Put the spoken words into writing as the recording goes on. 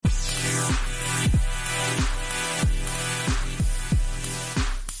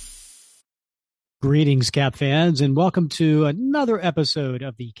Greetings, Cap fans, and welcome to another episode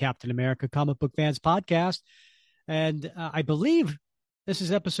of the Captain America Comic Book Fans Podcast. And I believe this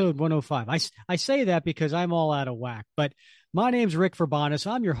is episode 105. I say that because I'm all out of whack, but my name's Rick Verbanis.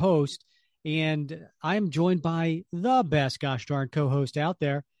 I'm your host, and I'm joined by the best gosh darn co-host out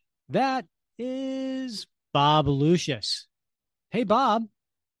there. That is Bob Lucius. Hey, Bob.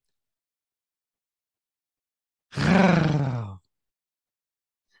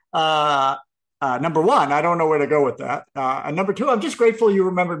 Number one, I don't know where to go with that. And number two, I'm just grateful you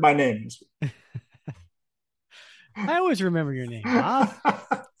remembered my name. I always remember your name, Bob.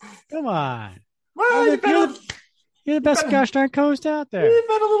 Come on. Well, You're the best gosh darn co-host out there. You've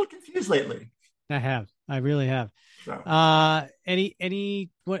been a little confused lately. I have. I really have. So.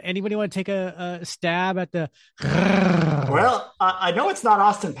 Anybody want to take a stab at the? Well, I know it's not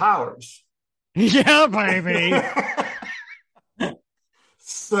Austin Powers. Yeah, baby.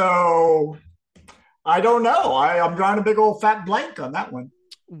 So I don't know. I'm drawing a big old fat blank on that one.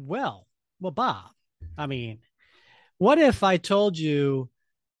 Well, Bob. I mean, what if I told you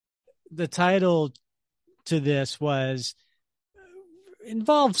the title to this was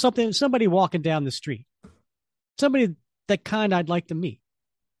involved somebody walking down the street, somebody that kind I'd like to meet.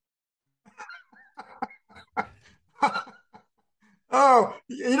 Oh,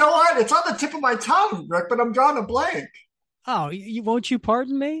 you know what? It's on the tip of my tongue, Rick, but I'm drawing a blank. Oh, won't you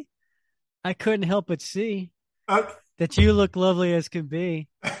pardon me? I couldn't help but see that you look lovely as can be.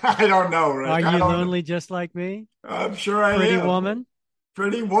 I don't know, Rick. Are you lonely just like me? I'm sure I am. Pretty Woman?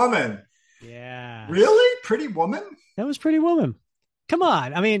 Pretty Woman. Yeah. Really? Pretty Woman? That was Pretty Woman. Come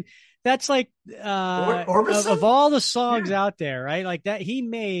on. I mean, that's like of all the songs out there, right? Like that he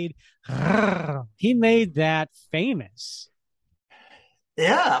made that famous.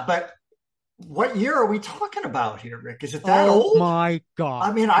 Yeah, but what year are we talking about here, Rick? Is it that old? Oh my God!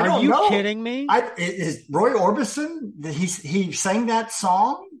 I mean, I don't know. Are you kidding me? Is Roy Orbison? He sang that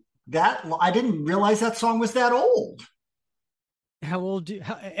song. That I didn't realize that song was that old. How old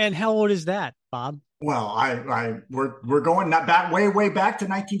is that, Bob? Well, we're going back way back to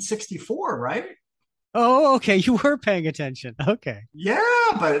 1964, right? Oh, okay. You were paying attention. Okay. Yeah,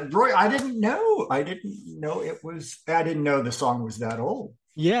 but Roy, I didn't know it was. I didn't know the song was that old.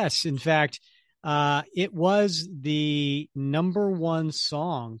 Yes, in fact, it was the number one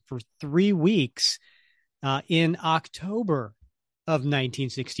song for 3 weeks in October of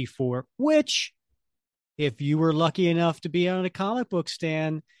 1964, which, if you were lucky enough to be on a comic book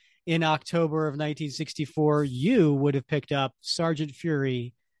stand in October of 1964, you would have picked up Sergeant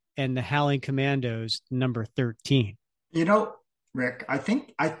Fury and the Howling Commandos number 13. You know, Rick, I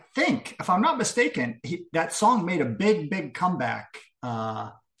think if I'm not mistaken, that song made a big comeback.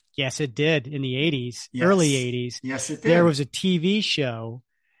 Yes, it did in the 80s, yes. Early 80s. Yes, it did. There was a TV show,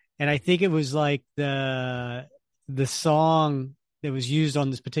 and I think it was like the song that was used on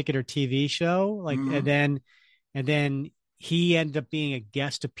this particular TV show. Like, and then he ended up being a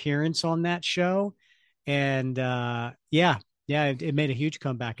guest appearance on that show. And it made a huge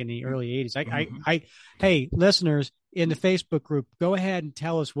comeback in the early 80s. Hey, listeners in the Facebook group, go ahead and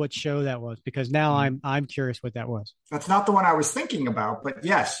tell us what show that was, because now I'm curious what that was. That's not the one I was thinking about, but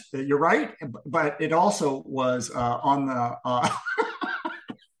yes, you're right. But it also was on the.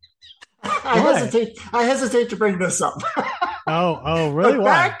 I hesitate to bring this up. Oh, really?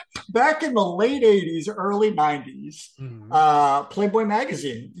 Back in the late 80s, early 90s, Playboy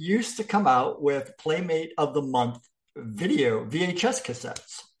magazine used to come out with Playmate of the Month video VHS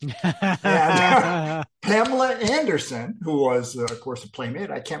cassettes. And Pamela Anderson, who was, of course, a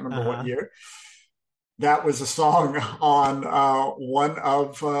Playmate, I can't remember what year, that was a song on one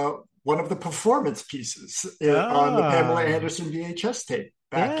of the performance pieces on the Pamela Anderson VHS tape.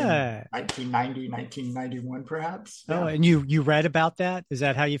 Back in 1990, 1991, perhaps. Oh, and you read about that? Is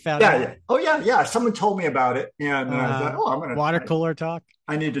that how you found out? Yeah. Oh, yeah. Someone told me about it, and I thought, I'm going to water cooler talk.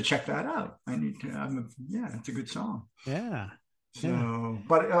 I need to check that out. It's a good song. Yeah. So,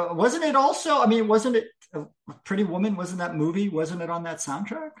 but wasn't it also? I mean, wasn't it Pretty Woman? Wasn't that movie? Wasn't it on that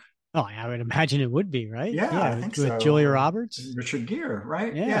soundtrack? Oh, I would imagine it would be, right? Yeah, I think with so. Julia Roberts, Richard Gere,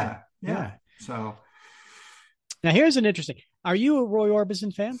 right? Yeah. So now here's an interesting. Are you a Roy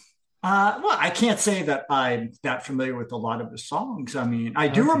Orbison fan? Well, I can't say that I'm that familiar with a lot of the songs. I mean, I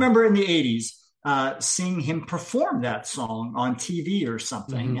do remember in the 80s seeing him perform that song on TV or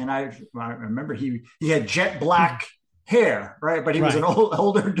something. And I remember he had jet black hair, right? But he was an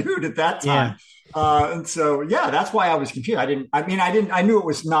older dude at that time. And so, that's why I was confused. I knew it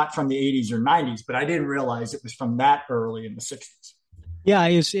was not from the 80s or 90s, but I didn't realize it was from that early in the 60s. Yeah,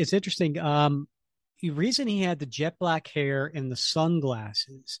 it's interesting. The reason he had the jet black hair and the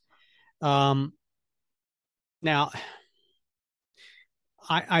sunglasses Now,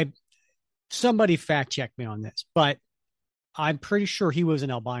 I somebody fact check me on this, but I'm pretty sure he was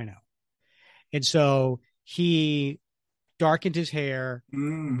an albino. And so he darkened his hair,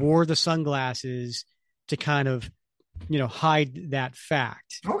 wore the sunglasses to kind of, hide that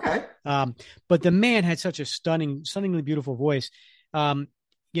fact. Okay. But the man had such a stunningly beautiful voice. You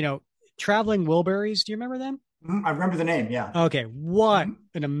know, Traveling Wilburys, do you remember them? I remember the name. Yeah. Okay. What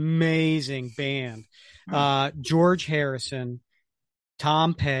an amazing band. George Harrison,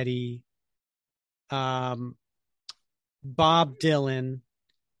 Tom Petty, Bob Dylan,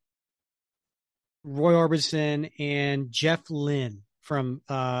 Roy Orbison, and Jeff Lynne from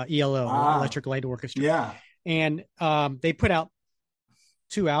ELO, Electric Light Orchestra. Yeah. And they put out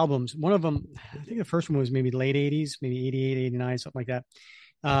 2 albums. One of them, I think the first one was maybe late 80s, maybe 88, 89, something like that.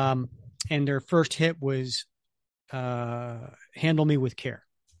 And their first hit was Handle Me With Care.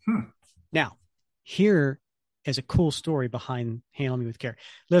 Now, here is a cool story behind Handle Me With Care.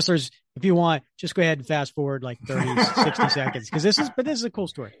 Listeners, if you want, just go ahead and fast forward like 30, 60 seconds, because this is a cool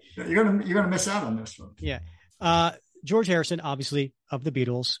story. You're gonna miss out on this one. Yeah. George Harrison, obviously, of the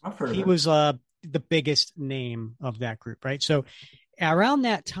Beatles. I've heard of he it. was the biggest name of that group, right? So around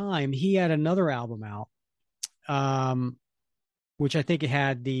that time, he had another album out, which I think it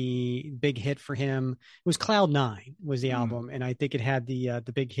had the big hit for him. It was Cloud Nine was the album, and I think it had the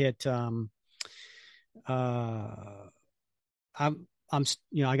big hit. I got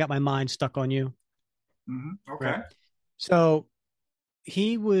my mind stuck on you. Okay. Right? So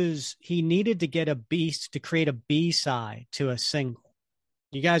he needed to get to create a B-side to a single.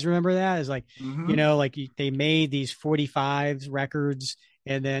 You guys remember that? It's like, they made these 45s records,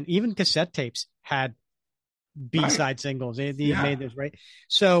 and then even cassette tapes had B-side singles. They made this, right?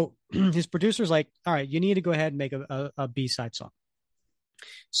 So his producer's like, all right, you need to go ahead and make a B-side song.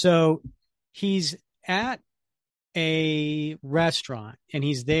 So he's at a restaurant, and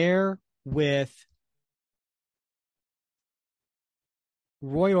he's there with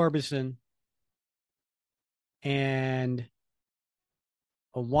Roy Orbison and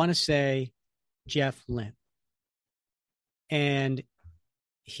I want to say Jeff Lynne. And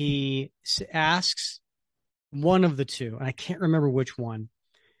he asks one of the two, and I can't remember which one,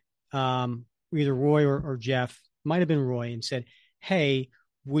 either Roy or Jeff, might have been Roy, and said, hey,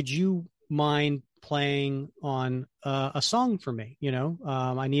 would you mind playing on a song for me?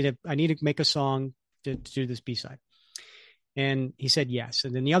 I need to make a song to do this B-side. And he said yes.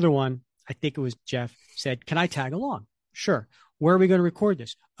 And then the other one, I think it was Jeff, said, can I tag along? Sure. Where are we going to record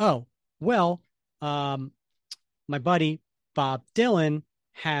this? Oh, well, my buddy Bob Dylan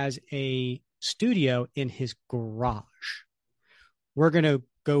has a studio in his garage. We're going to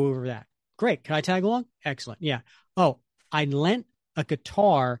go over that. Great. Can I tag along? Excellent. Yeah. Oh, I lent a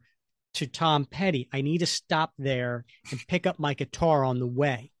guitar to Tom Petty. I need to stop there and pick up my guitar on the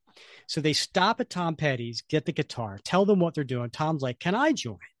way. So they stop at Tom Petty's, get the guitar, tell them what they're doing. Tom's like, can I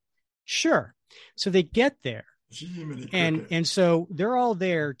join? Sure. So they get there. And so they're all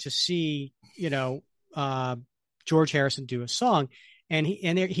there to see, George Harrison do a song, and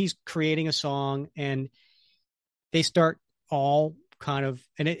he's creating a song, and they start all kind of,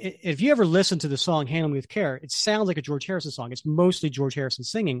 and if you ever listen to the song Handle Me With Care, it sounds like a George Harrison song. It's mostly George Harrison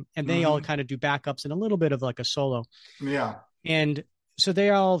singing, and they all kind of do backups and a little bit of like a solo. Yeah. And so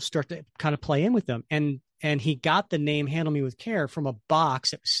they all start to kind of play in with them. And he got the name Handle Me With Care from a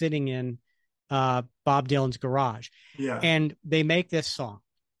box that was sitting in Bob Dylan's garage. Yeah. And they make this song.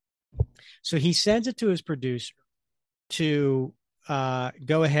 So he sends it to his producer to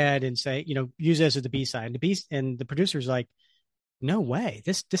go ahead and say, use this as the B-side. And the producer's like, no way.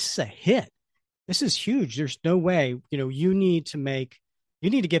 This is a hit. This is huge. There's no way. You need to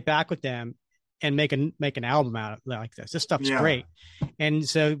get back with them and make an album out of like this. This stuff's great. And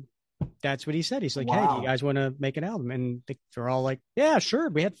so that's what he said. He's like, hey, do you guys want to make an album? And they're all like, yeah, sure.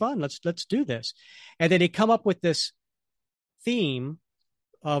 We had fun. Let's do this. And then they come up with this theme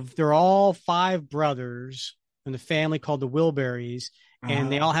of they're all 5 brothers in the family called the Wilburys.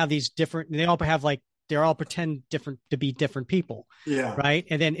 And they all have these different, they all have like, they're all pretend different to be different people. Yeah. Right.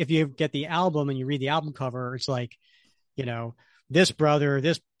 And then if you get the album and you read the album cover, it's like, this brother,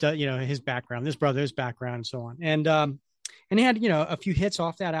 his background, this brother, his background, and so on. And he had, a few hits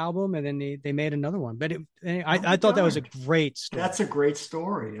off that album, and then they made another one. But I thought that was a great story. That's a great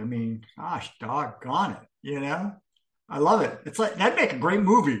story. I mean, gosh, doggone it, I love it. It's like, that'd make a great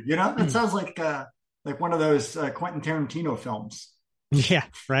movie, It sounds like one of those Quentin Tarantino films. Yeah,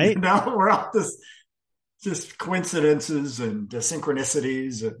 right? We're all just coincidences and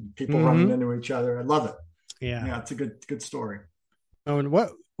synchronicities and people running into each other. I love it. Yeah. Yeah, it's a good story. Oh, and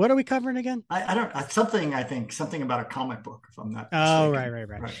what What are we covering again? I don't something I think something about a comic book, if I'm not Oh, mistaken.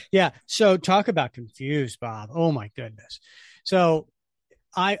 right. Yeah. So talk about confused, Bob. Oh my goodness. So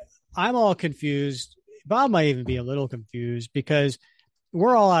I I'm all confused. Bob might even be a little confused because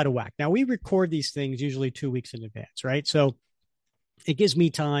we're all out of whack. Now we record these things usually 2 weeks in advance, right? So it gives me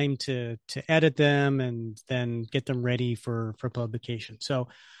time to edit them and then get them ready for publication. So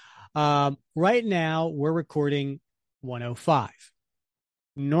right now we're recording 105.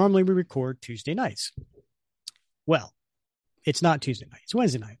 Normally we record Tuesday nights. Well, it's not Tuesday night. It's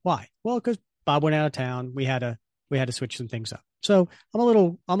Wednesday night. Why? Well, because Bob went out of town. We had to switch some things up. So I'm a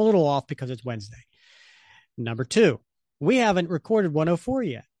little off because it's Wednesday. Number two, we haven't recorded 104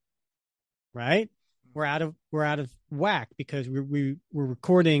 yet, right? We're out of whack because we're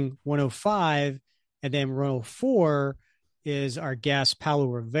recording 105, and then 104 is our guest Paulo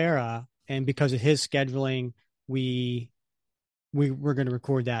Rivera, and because of his scheduling, we're going to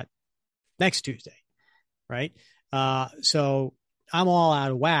record that next Tuesday, right? So I'm all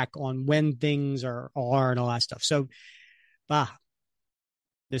out of whack on when things are and all that stuff. So,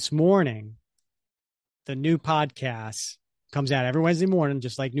 this morning, the new podcast comes out every Wednesday morning,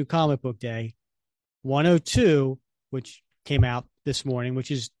 just like New Comic Book Day. 102, which came out this morning,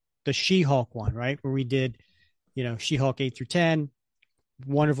 which is the She-Hulk one, right? Where we did, She-Hulk 8 through 10.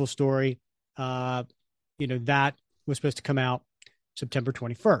 Wonderful story. That was supposed to come out September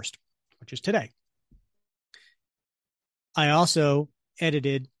 21st, which is today. I also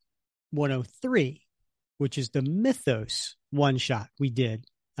edited 103, which is the Mythos one shot we did,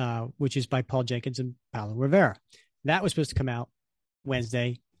 which is by Paul Jenkins and Paulo Rivera. That was supposed to come out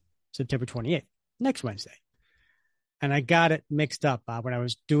Wednesday, September 28th, next Wednesday. And I got it mixed up, Bob, when I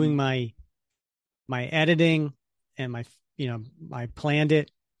was doing my editing and I planned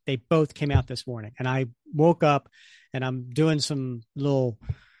it. They both came out this morning, and I woke up and I'm doing some little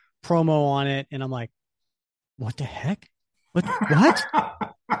promo on it, and I'm like, what the heck? What?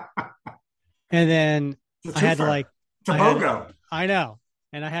 And then I had to it's a BOGO. I know.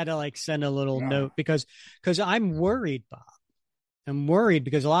 And I had to send a little note because I'm worried, Bob. I'm worried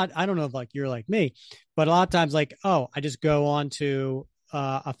because I don't know if you're like me, but a lot of times I just go on to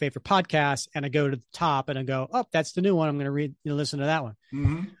a favorite podcast and I go to the top and I go, oh, that's the new one. I'm going to listen to that one.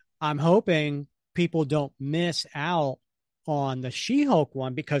 Mm-hmm. I'm hoping people don't miss out on the She-Hulk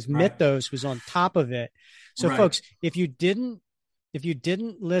one because Mythos was on top of it. So folks, if you didn't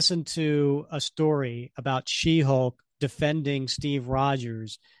listen to a story about She-Hulk defending Steve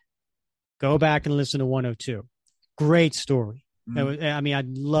Rogers, go back and listen to 102. Great story. Mm-hmm. I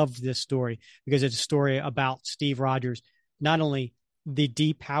love this story because it's a story about Steve Rogers, not only the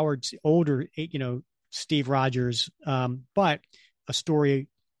depowered older, Steve Rogers, but a story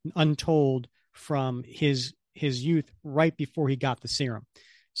untold from his youth right before he got the serum.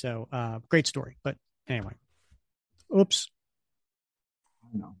 So great story. But anyway, oops.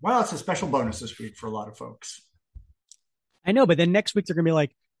 No. Well, it's a special bonus this week for a lot of folks. I know, but then next week they're going to be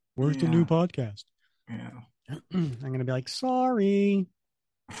like, where's the new podcast? Yeah. I'm going to be like, sorry.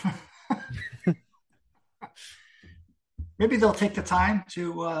 Maybe they'll take the time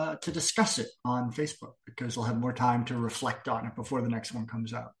to discuss it on Facebook because they'll have more time to reflect on it before the next one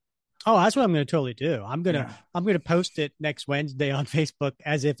comes out. Oh, that's what I'm going to totally do. I'm going to post it next Wednesday on Facebook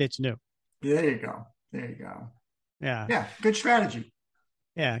as if it's new. There you go. Yeah. Yeah. Good strategy.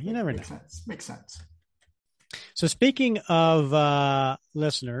 Yeah. You never know. Makes sense. So speaking of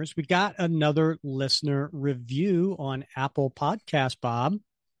listeners, we got another listener review on Apple Podcast, Bob.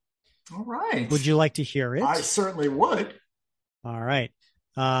 All right. Would you like to hear it? I certainly would. All right.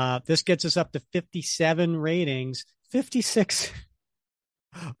 This gets us up to 57 ratings. 56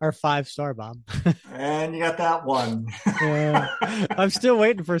 are 5-star, Bob. And you got that one. I'm still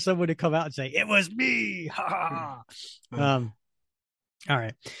waiting for someone to come out and say, it was me. All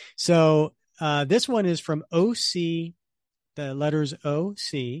right. So this one is from OC, the letters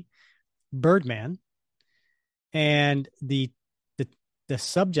OC, Birdman. And the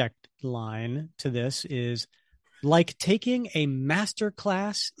subject line to this is like taking a master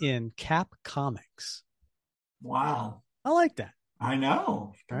class in Cap Comics. Wow. I like that. I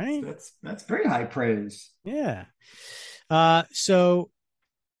know. Right? That's very high praise. Yeah. So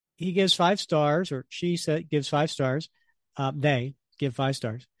he gives 5 stars, or she gives 5 stars. They give 5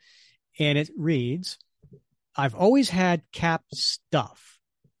 stars. And it reads, I've always had Cap stuff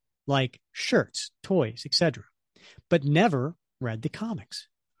like shirts, toys, etc., but never read the comics.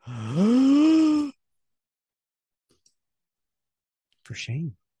 For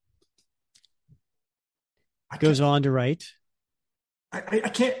shame. Goes on to write. I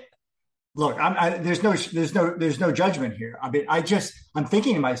can't. Look, there's no judgment here. I mean, I'm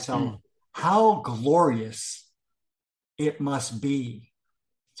thinking to myself, how glorious it must be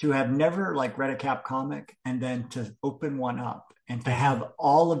to have never like read a Cap comic and then to open one up and to have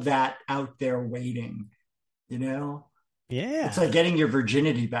all of that out there waiting, you know? Yeah. It's like getting your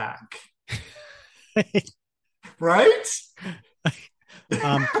virginity back. Right?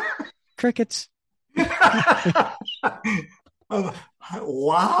 Crickets.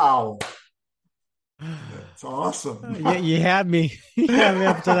 Wow. That's awesome. You had me. You had me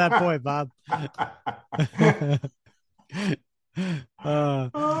up to that point, Bob.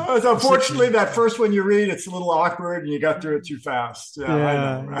 Unfortunately, that first one you read, it's a little awkward, and you got through it too fast. Yeah,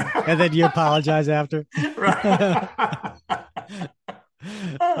 I know. Right? And then you apologize after.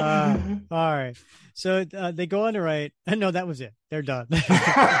 All right. So they go on to write. No, that was it. They're done.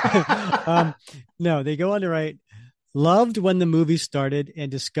 No, they go on to write. Loved when the movie started and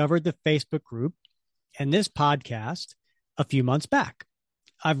discovered the Facebook group and this podcast a few months back.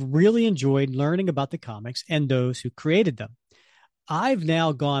 I've really enjoyed learning about the comics and those who created them. I've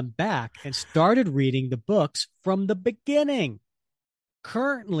now gone back and started reading the books from the beginning,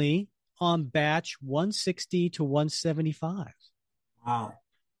 currently on batch 160 to 175. Wow.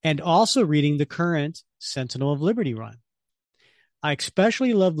 And also reading the current Sentinel of Liberty run. I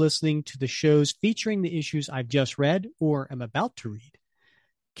especially love listening to the shows featuring the issues I've just read or am about to read.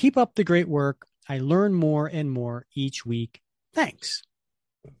 Keep up the great work. I learn more and more each week. Thanks.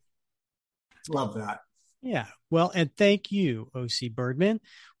 Love that. Yeah. Well, and thank you, O.C. Birdman.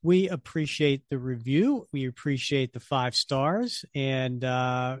 We appreciate the review. We appreciate the 5 stars and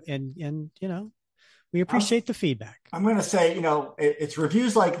you know, we appreciate the feedback. I'm going to say, you know, it's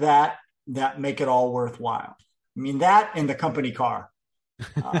reviews like that that make it all worthwhile. I mean, that and the company car.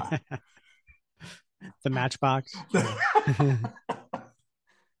 The Matchbox.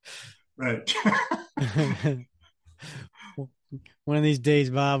 Right. One of these days,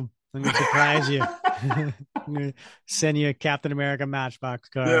 Bob, I'm going to surprise you. I'm going to send you a Captain America Matchbox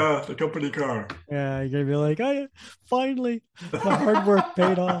car. Yeah, the company car. Yeah, you're going to be like, oh, finally, the hard work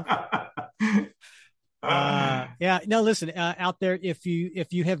paid off. Yeah, no, listen, out there, if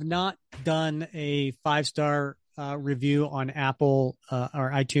you have not done a 5-star review on Apple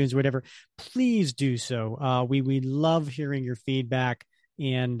or iTunes or whatever, please do so. We love hearing your feedback,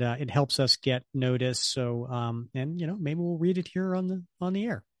 and it helps us get noticed. So, and you know, maybe we'll read it here on the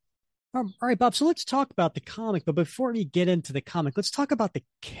air. All right, Bob. So let's talk about the comic. But before we get into the comic, let's talk about the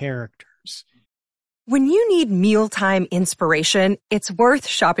characters. When you need mealtime inspiration, it's worth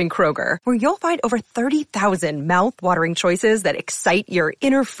shopping Kroger, where you'll find over 30,000 mouth-watering choices that excite your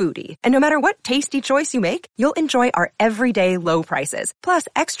inner foodie. And no matter what tasty choice you make, you'll enjoy our everyday low prices, plus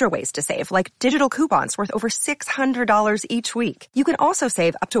extra ways to save, like digital coupons worth over $600 each week. You can also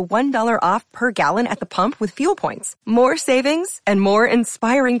save up to $1 off per gallon at the pump with fuel points. More savings and more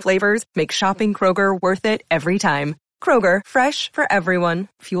inspiring flavors make shopping Kroger worth it every time. Kroger, fresh for everyone.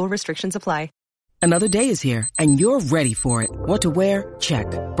 Fuel restrictions apply. Another day is here, and you're ready for it. What to wear? Check.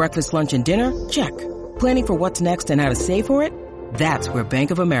 Breakfast, lunch, and dinner? Check. Planning for what's next and how to save for it? That's where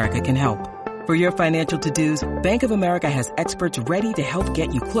Bank of America can help. For your financial to-dos, Bank of America has experts ready to help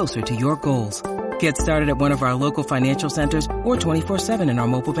get you closer to your goals. Get started at one of our local financial centers or 24/7 in our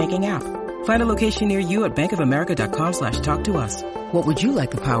mobile banking app. Find a location near you at bankofamerica.com/talktous. What would you like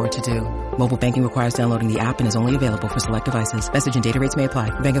the power to do? Mobile banking requires downloading the app and is only available for select devices. Message and data rates may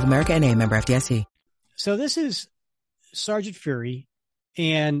apply. Bank of America N.A., member FDIC. So this is Sergeant Fury.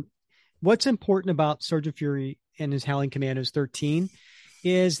 And what's important about Sergeant Fury and his Howling Commandos 13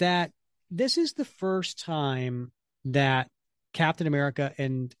 is that this is the first time that Captain America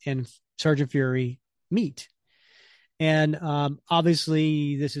and Sergeant Fury meet. And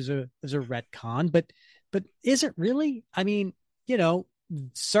obviously this is a retcon, but is it really? I mean, you know,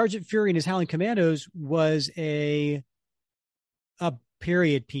 Sergeant Fury and his Howling Commandos was a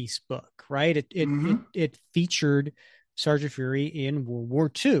period piece book, right? It featured Sergeant Fury in World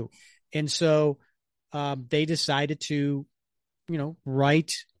War II. And so they decided to, you know,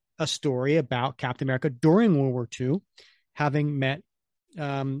 write a story about Captain America during World War II, having met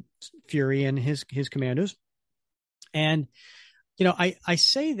Fury and his commandos. And, you know, I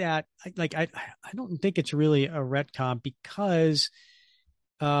say that I don't think it's really a retcon because,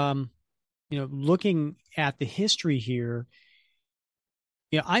 you know, looking at the history here,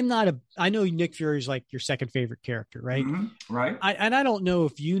 you know, I know Nick Fury is like your second favorite character, right? Mm-hmm. Right. I don't know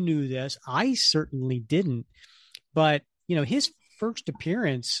if you knew this. I certainly didn't, but you know, his first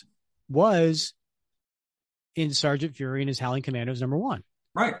appearance was in Sergeant Fury and his Howling Commandos #1.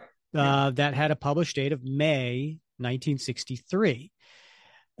 Right. That had a published date of May 1963.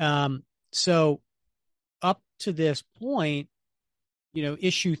 So up to this point,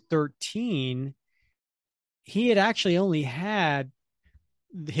 issue 13, he had actually only had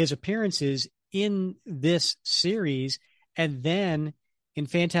his appearances in this series, and then in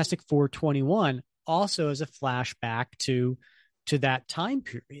Fantastic Four 21, also as a flashback to that time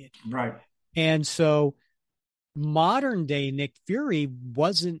period. Right. And so modern day Nick Fury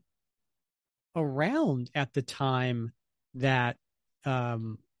wasn't around at the time that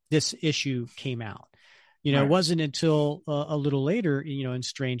this issue came out. It wasn't until a little later, in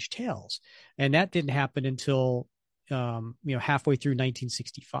Strange Tales. And that didn't happen until, halfway through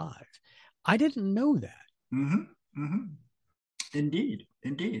 1965. I didn't know that. Mm-hmm. Mm-hmm. Indeed.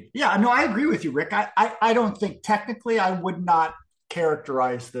 Yeah, no, I agree with you, Rick. I don't think technically I would not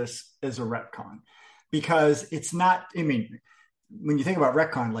characterize this as a retcon, because it's not, I mean, when you think about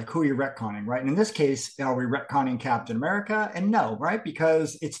retcon, like who are you retconning, right? And in this case, are we retconning Captain America? And no, right?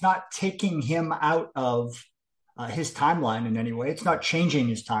 Because it's not taking him out of his timeline in any way. It's not changing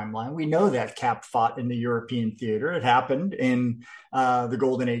his timeline. We know that Cap fought in the European theater. It happened in the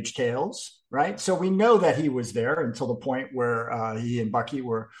Golden Age tales, right? So we know that he was there until the point where he and Bucky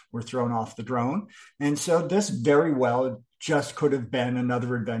were thrown off the drone. And so this very well just could have been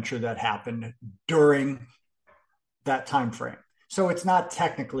another adventure that happened during that time frame. So it's not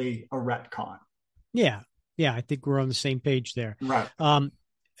technically a retcon. Yeah. I think we're on the same page there. Right.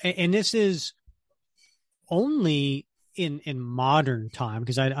 And this is only in modern time,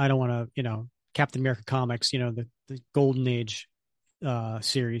 because I don't want to, Captain America comics, the Golden Age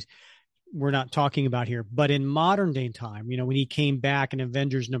series, we're not talking about here. But in modern day time, when he came back in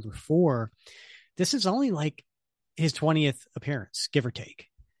Avengers #4, this is only like his 20th appearance, give or take.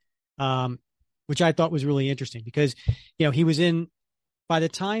 Which I thought was really interesting, because, he was in, by the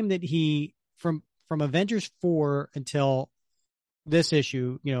time that he, from Avengers 4 until this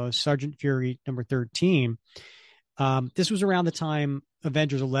issue, Sergeant Fury #13, this was around the time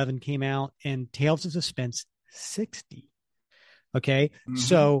Avengers 11 came out and Tales of Suspense 60. Okay. Mm-hmm.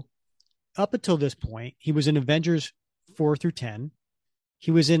 So up until this point, he was in Avengers 4 through 10.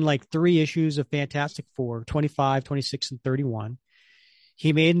 He was in like 3 issues of Fantastic Four, 25, 26, and 31.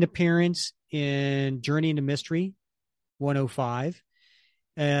 He made an appearance in Journey into Mystery 105,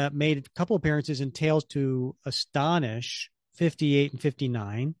 made a couple appearances in Tales to Astonish 58 and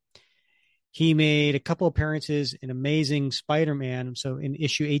 59. He made a couple appearances in Amazing Spider-Man, so in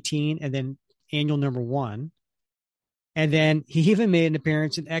issue 18 and then annual #1. And then he even made an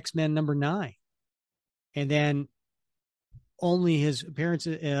appearance in X-Men #9. And then only his appearance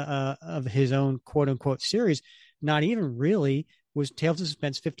of his own quote-unquote series, not even really, was Tales of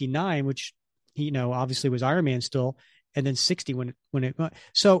Suspense 59, which, obviously was Iron Man still, and then 60 when it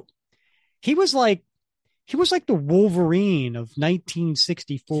so he was like the Wolverine of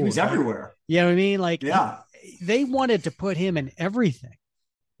 1964. He was everywhere. You know what I mean? Like, yeah, they wanted to put him in everything.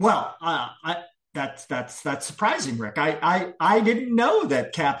 Well, that's surprising, Rick. I didn't know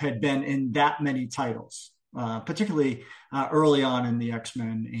that Cap had been in that many titles, particularly early on in the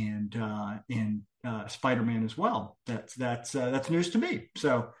X-Men and in Spider-Man as well. That's news to me.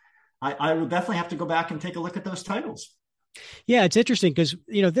 So I will definitely have to go back and take a look at those titles. Yeah, it's interesting because,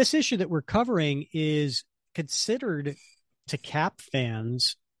 this issue that we're covering is considered to Cap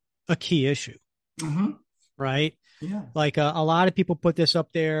fans a key issue, mm-hmm. right? Yeah. Like a lot of people put this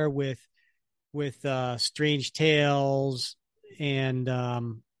up there with Strange Tales and,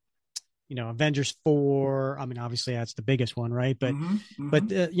 Avengers 4. I mean, obviously that's the biggest one, right? But, mm-hmm.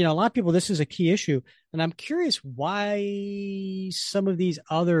 but a lot of people, this is a key issue, and I'm curious why some of these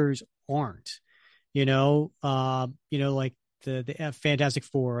others aren't. Like the Fantastic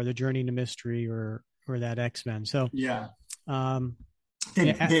Four or the Journey into Mystery or that X-Men. So yeah. I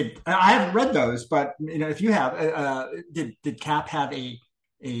haven't read those, but if you have, did Cap have a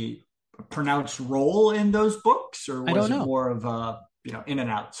pronounced role in those books, or was it more of a in and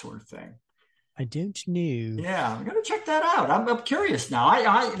out sort of thing? I don't know. Yeah, I'm gonna check that out. I'm curious now.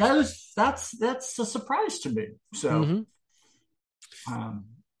 That's a surprise to me. So. Mm-hmm.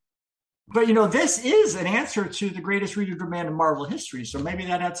 But this is an answer to the greatest reader demand in Marvel history, so maybe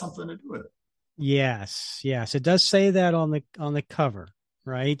that had something to do with it. Yes, it does say that on the cover,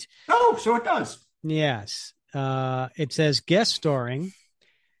 right? Oh, so it does. Yes, it says guest starring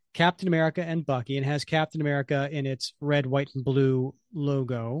Captain America and Bucky, and has Captain America in its red, white, and blue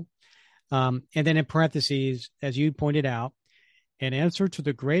logo, and then in parentheses, as you pointed out, an answer to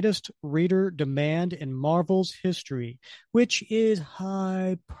the greatest reader demand in Marvel's history, which is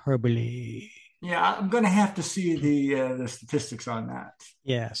hyperbole. Yeah, I'm going to have to see the statistics on that.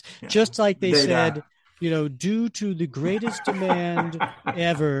 Yes, just like they said due to the greatest demand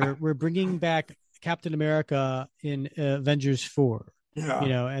ever, we're bringing back Captain America in Avengers 4.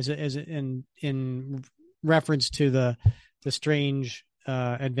 Yeah. In reference to the Strange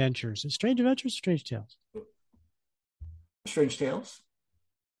Adventures. Strange Adventures, Strange Tales. Strange Tales.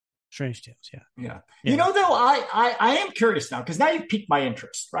 Strange Tales, yeah. Yeah. Though, I am curious now, because now you've piqued my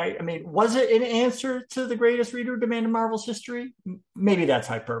interest, right? I mean, was it an answer to the greatest reader demand in Marvel's history? Maybe that's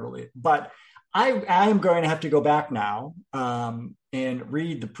hyperbole, but I am going to have to go back now and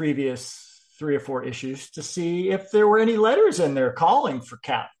read the previous 3 or 4 issues to see if there were any letters in there calling for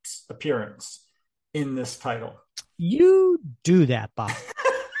Cap's appearance in this title. You do that, Bob.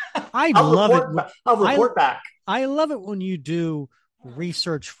 I'll report back. I love it when you do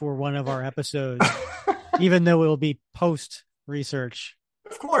research for one of our episodes, even though it will be post research.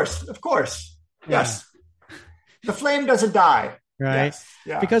 Of course. Yes. The flame doesn't die. Right. Yes.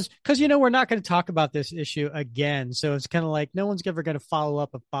 Yeah. Because we're not going to talk about this issue again. So it's kind of like no one's ever going to follow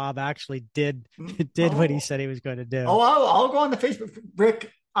up if Bob actually did what he said he was going to do. Oh, I'll go on the Facebook.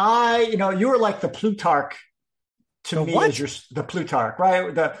 Rick, you were like the Plutarch to me. The Plutarch,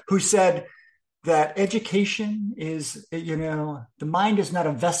 right? Who said that education is, the mind is not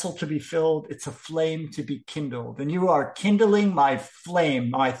a vessel to be filled. It's a flame to be kindled. And you are kindling my flame,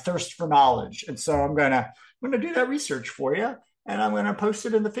 my thirst for knowledge. And so I'm going to do that research for you. And I'm going to post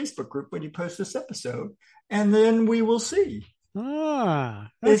it in the Facebook group when you post this episode. And then we will see. Okay.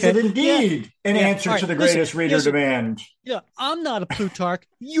 Is it indeed an answer to the greatest reader demand? Yeah, I'm not a Plutarch.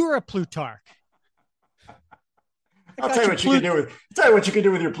 You're a Plutarch. I'll tell you what you can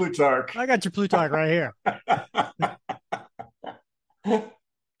do with your Plutarch. I got your Plutarch right here.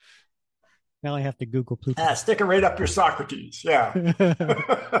 Now I have to Google Plutarch. Stick it right up your Socrates. Yeah.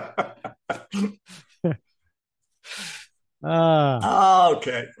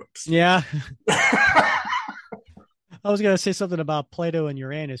 Okay. Oops. Yeah. I was going to say something about Plato and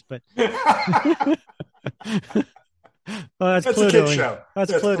Uranus, but that's Pluto. A kid show.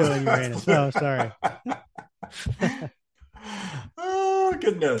 That's Pluto and Uranus. Oh, sorry. Oh,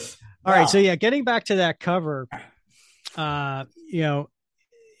 goodness. All right. So getting back to that cover,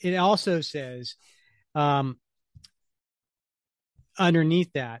 it also says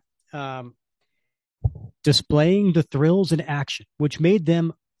underneath that, displaying the thrills and action, which made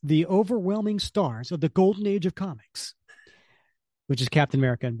them the overwhelming stars of the golden age of comics, which is Captain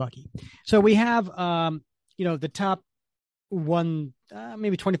America and Bucky. So we have, the top one,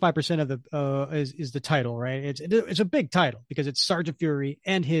 maybe 25% of the is the title, right? It's a big title because it's Sergeant Fury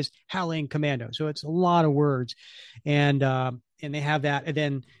and his Howling Commando. So it's a lot of words, and they have that,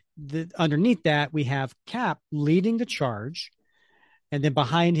 and then underneath that we have Cap leading the charge, and then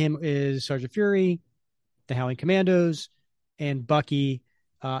behind him is Sergeant Fury, the Howling Commandos, and Bucky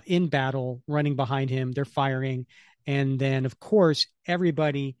in battle, running behind him. They're firing. And then, of course,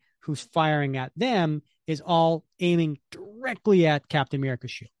 everybody who's firing at them is all aiming directly at Captain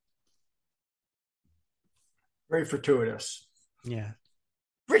America's shield. Very fortuitous. Yeah.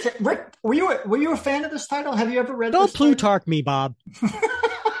 Rick, were you a fan of this title? Have you ever read Don't this Plutarch me, Bob.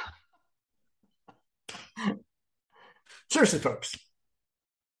 Seriously, folks.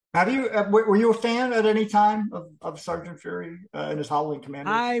 Have you? Were you a fan at any time of Sergeant Fury and his Howling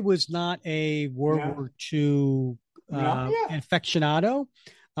Commandos? I was not a World War II aficionado.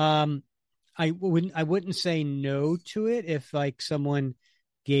 I wouldn't say no to it if like someone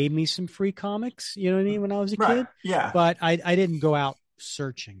gave me some free comics. You know what I mean? When I was a kid, yeah. But I didn't go out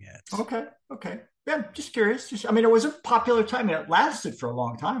searching it. Okay. Yeah, just curious. It was a popular time, and it lasted for a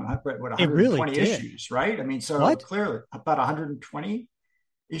long time. I read 120 really issues, right? I mean, so clearly about 120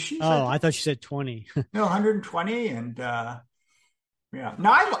 issues. Oh, I thought you said 20. No, 120, and yeah.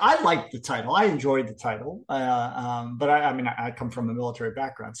 No, I liked the title. I enjoyed the title, but I come from a military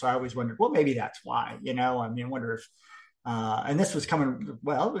background, so I always wondered, well, maybe that's why. I wonder if. And this was coming, it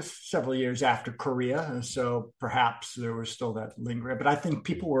was several years after Korea. And so perhaps there was still that lingering, but I think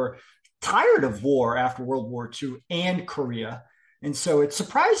people were tired of war after World War II and Korea. And so it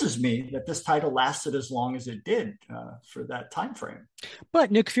surprises me that this title lasted as long as it did for that time frame. But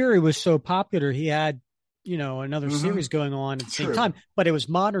Nick Fury was so popular. He had, another series going on at the same time, but it was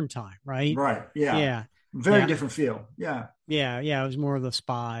modern time, right? Right. Yeah. Yeah. Very different feel. Yeah. Yeah. Yeah. It was more of the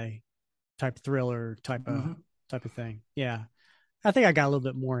spy type thriller type of thing. Yeah. I think I got a little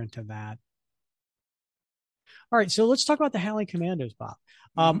bit more into that. All right. So let's talk about the Howling Commandos, Bob.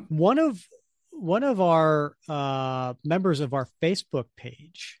 One of our members of our Facebook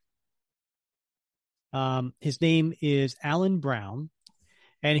page, his name is Alan Brown,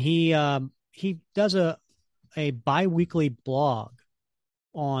 and he does a bi-weekly blog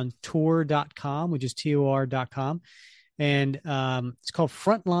on tor.com, which is tor.com. And it's called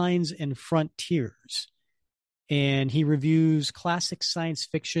Frontlines and Frontiers. And he reviews classic science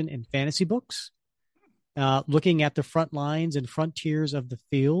fiction and fantasy books, looking at the front lines and frontiers of the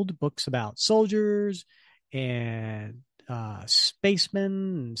field, books about soldiers and spacemen,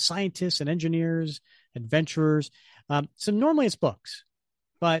 and scientists and engineers, adventurers. So normally it's books,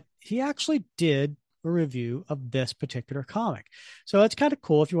 but he actually did a review of this particular comic. So it's kind of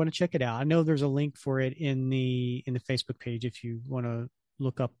cool if you want to check it out. I know there's a link for it in the Facebook page if you want to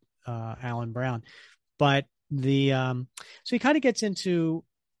look up Alan Brown. But so he kind of gets into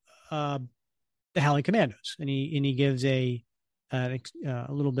the Howling Commandos, and he gives a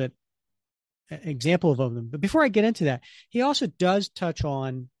little bit example of them. But before I get into that, he also does touch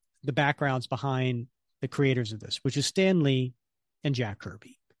on the backgrounds behind the creators of this, which is Stan Lee and Jack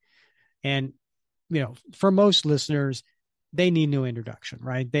Kirby. And for most listeners, they need no introduction,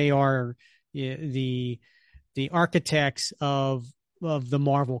 right? They are the architects of the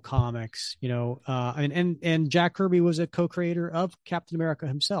Marvel comics, and Jack Kirby was a co-creator of Captain America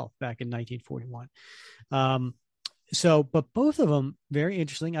himself back in 1941. But both of them, very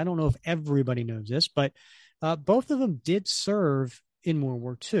interesting. I don't know if everybody knows this, but both of them did serve in World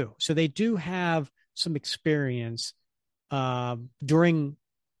War II. So they do have some experience during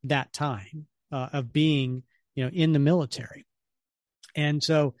that time of being, in the military. And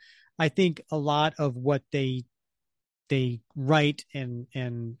so I think a lot of what they write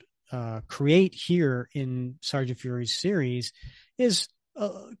and create here in Sergeant Fury's series is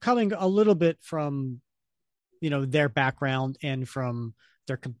coming a little bit from, their background and from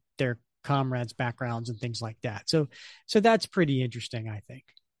their comrades' backgrounds and things like that. So that's pretty interesting, I think.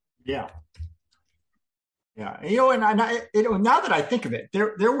 Yeah. Yeah, and now that I think of it,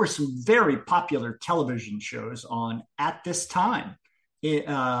 there were some very popular television shows on at this time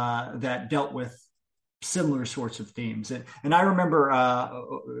that dealt with similar sorts of themes. And I remember,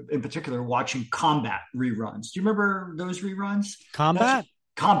 in particular, watching Combat reruns. Do you remember those reruns? Combat?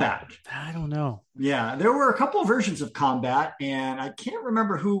 Combat. I don't know. Yeah, there were a couple of versions of Combat, and I can't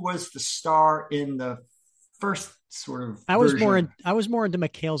remember who was the star in the first sort of I was more into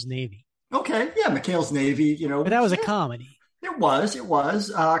McHale's Navy. Okay, yeah, McHale's Navy, But that was a comedy. It was.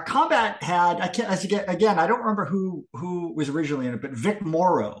 Combat had, I don't remember who was originally in it, but Vic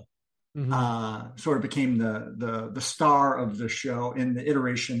Morrow sort of became the star of the show in the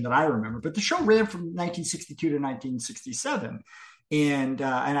iteration that I remember. But the show ran from 1962 to 1967. And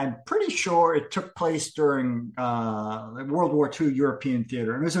I'm pretty sure it took place during World War II European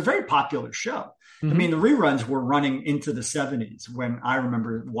theater. And it was a very popular show. I mean, the reruns were running into the 70s when I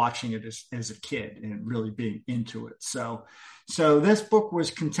remember watching it as a kid and really being into it. So this book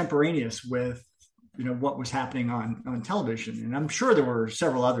was contemporaneous with, what was happening on television. And I'm sure there were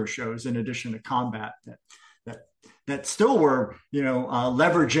several other shows in addition to Combat that still were,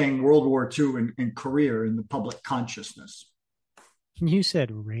 leveraging World War II and Korea in the public consciousness. You said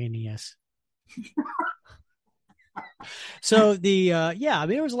Ranius. So there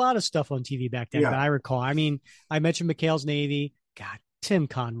was a lot of stuff on TV back then that I recall. I mean, I mentioned McHale's Navy. God, Tim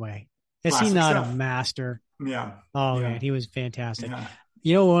Conway. Is he not a master? Yeah. Oh, yeah. Man, he was fantastic.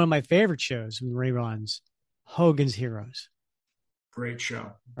 Yeah. One of my favorite shows from reruns, Hogan's Heroes. Great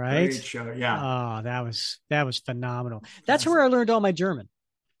show. Right? Great show, yeah. Oh, that was phenomenal. That's where I learned all my German.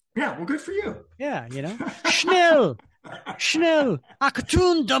 Yeah, well, good for you. Yeah, Schnell,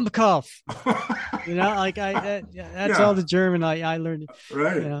 Akatun Dummkopf. That's all the German I learned.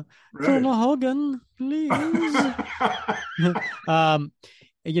 Right. Right. Colonel Hogan, please. Baba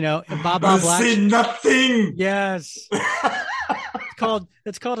Black. See nothing. Yes.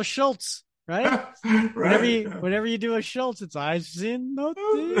 It's called a Schultz, right? Whenever you do a Schultz, it's I've seen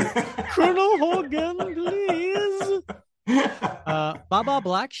nothing. Colonel Hogan, please. Baba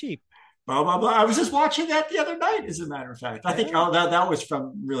Black Sheep. Blah, blah, blah. I was just watching that the other night, as a matter of fact. I think that was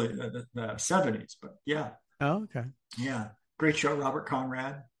from really the 70s, but yeah. Oh, okay. Yeah. Great show, Robert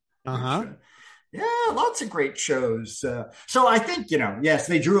Conrad. Uh-huh. Yeah, lots of great shows. So I think, yes,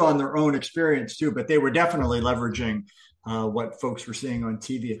 they drew on their own experience too, but they were definitely leveraging what folks were seeing on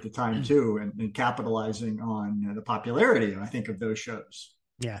TV at the time too, and capitalizing on the popularity, I think, of those shows.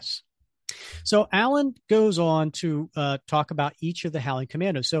 Yes. So Alan goes on to talk about each of the Howling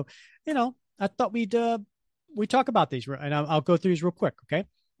Commandos. So, I thought we talk about these, and I'll go through these real quick. Okay.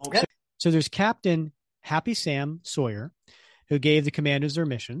 Okay. So there's Captain Happy Sam Sawyer, who gave the commandos their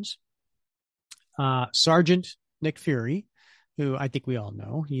missions. Sergeant Nick Fury, who I think we all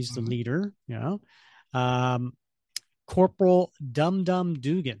know, he's the leader. Corporal Dum Dum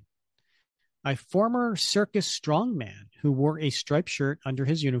Dugan, a former circus strongman who wore a striped shirt under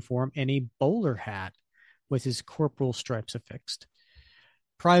his uniform and a bowler hat with his corporal stripes affixed.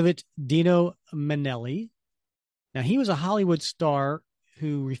 Private Dino Manelli. Now, he was a Hollywood star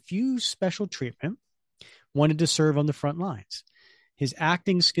who refused special treatment, wanted to serve on the front lines. His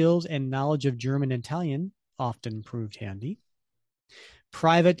acting skills and knowledge of German and Italian often proved handy.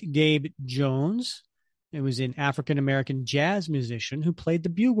 Private Gabe Jones. It was an African-American jazz musician who played the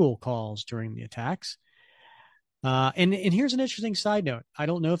bugle calls during the attacks. And here's an interesting side note. I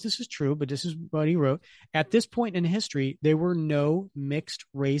don't know if this is true, but this is what he wrote. At this point in history, there were no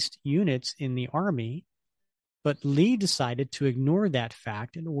mixed-race units in the Army, but Lee decided to ignore that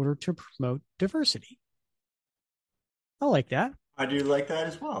fact in order to promote diversity. I like that. I do like that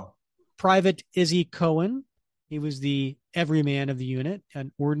as well. Private Izzy Cohen. He was the everyman of the unit,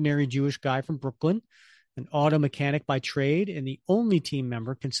 an ordinary Jewish guy from Brooklyn, an auto mechanic by trade, and the only team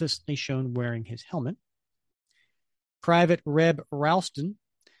member consistently shown wearing his helmet. Private Reb Ralston.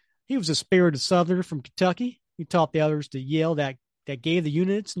 He was a spirited Southerner from Kentucky. He taught the others to yell that gave the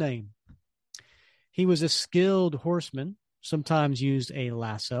unit its name. He was a skilled horseman, sometimes used a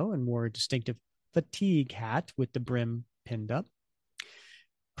lasso and wore a distinctive fatigue hat with the brim pinned up.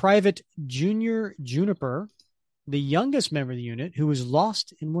 Private Junior Juniper, the youngest member of the unit, who was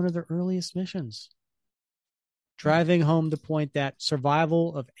lost in one of their earliest missions, driving home the point that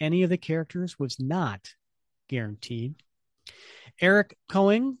survival of any of the characters was not guaranteed. Eric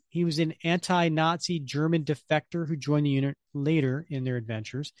Coing, he was an anti-Nazi German defector who joined the unit later in their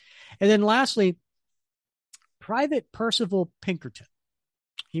adventures. And then lastly, Private Percival Pinkerton.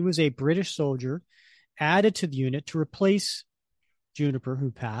 He was a British soldier added to the unit to replace Juniper,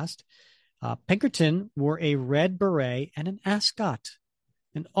 who passed. Pinkerton wore a red beret and an ascot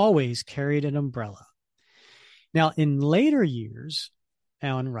and always carried an umbrella. Now, in later years,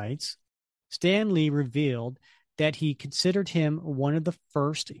 Allen writes, Stan Lee revealed that he considered him one of the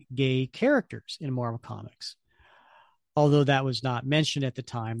first gay characters in Marvel Comics, although that was not mentioned at the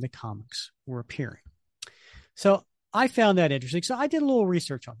time the comics were appearing. So I found that interesting. So I did a little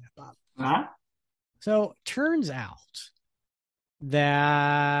research on that, Bob. Uh-huh. So turns out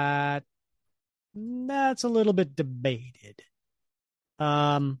that that's a little bit debated.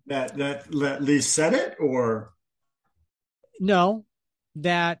 That Lee said it, or no,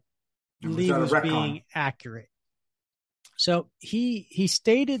 that Lee was retcon? Being accurate. So he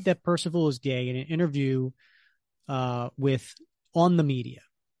stated that Percival is gay in an interview with On the Media.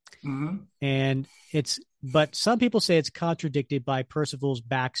 Mm-hmm. But some people say it's contradicted by Percival's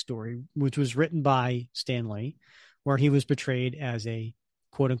backstory, which was written by Stan Lee, where he was portrayed as a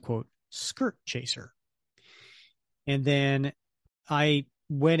quote unquote skirt chaser. And then I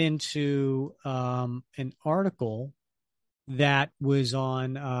went into an article that was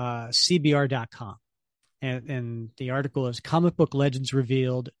on CBR.com. And the article is Comic Book Legends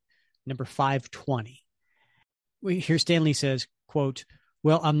Revealed, number 520. Here Stan Lee says, quote,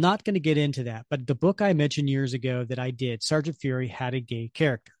 well, I'm not going to get into that, but the book I mentioned years ago that I did, Sergeant Fury, had a gay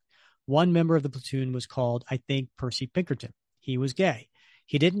character. One member of the platoon was called, I think, Percy Pinkerton. He was gay.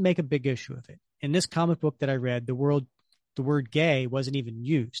 He didn't make a big issue of it. In this comic book that I read, the word gay wasn't even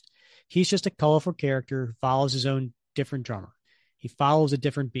used. He's just a colorful character who follows his own different drummer. He follows a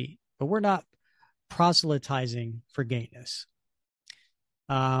different beat, but we're not proselytizing for gayness.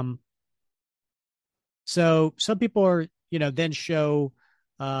 So some people are, then show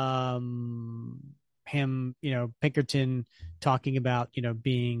him, Pinkerton talking about,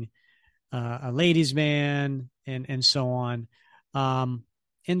 being a ladies' man and so on.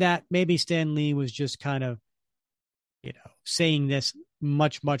 And that maybe Stan Lee was just kind of, saying this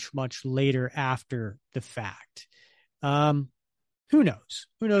much, much, much later after the fact. Who knows?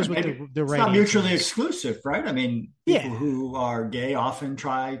 Who knows what the right? It's not mutually exclusive, right? I mean, people Yeah. who are gay often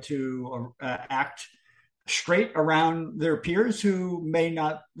try to act straight around their peers who may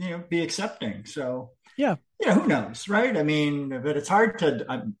not, be accepting. So, yeah, who knows, right? I mean, but it's hard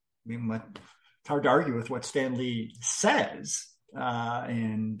to, it's hard to argue with what Stan Lee says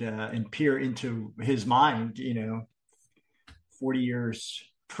and peer into his mind, 40 years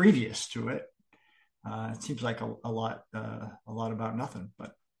previous to it. It seems like a lot about nothing,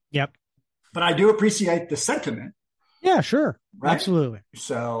 but yep. But I do appreciate the sentiment. Yeah, sure, right? Absolutely.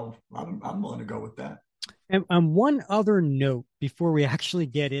 So I'm willing to go with that. And one other note before we actually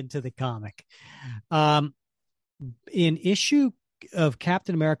get into the comic, in issue of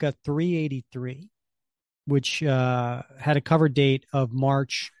Captain America 383, which had a cover date of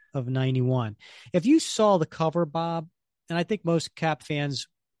March of 91. If you saw the cover, Bob, and I think most Cap fans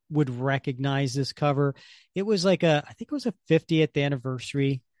would recognize this cover, it was like I think it was a 50th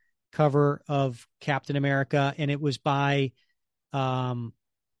anniversary cover of Captain America, and it was by Ron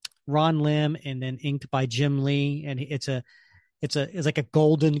Lim and then inked by Jim Lee, and it's like a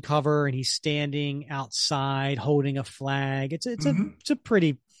golden cover, and he's standing outside holding a flag. It's a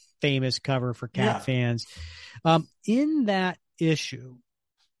pretty famous cover for Cap fans. In that issue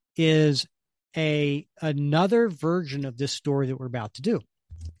is another version of this story that we're about to do.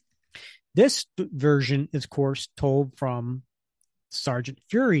 This version is, of course, told from Sergeant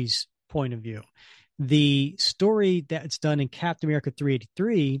Fury's point of view. The story that's done in Captain America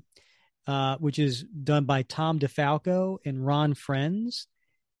 383, which is done by Tom DeFalco and Ron Frenz,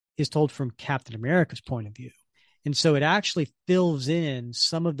 is told from Captain America's point of view. And so it actually fills in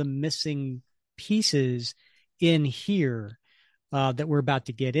some of the missing pieces in here that we're about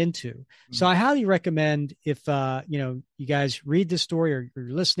to get into. Mm-hmm. So I highly recommend, if you guys read the story or you're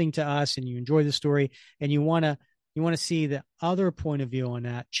listening to us and you enjoy the story and you want to see the other point of view on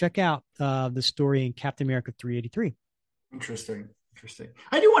that, check out the story in Captain America 383. Interesting.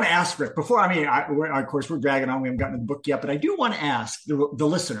 I do want to ask, Rick, before, of course, we're dragging on. We haven't gotten to the book yet, but I do want to ask the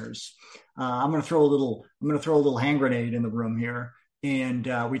listeners. I'm going to throw a little hand grenade in the room here.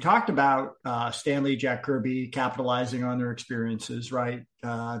 And we talked about Stan Lee, Jack Kirby capitalizing on their experiences, right,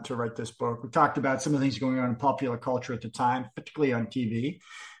 to write this book. We talked about some of the things going on in popular culture at the time, particularly on TV.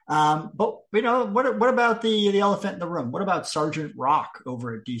 But what about the elephant in the room? What about Sergeant Rock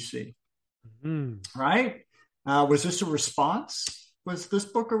over at DC? Mm-hmm. Right? Was this a response? Was this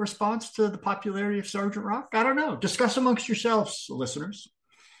book a response to the popularity of Sergeant Rock? I don't know. Discuss amongst yourselves, listeners.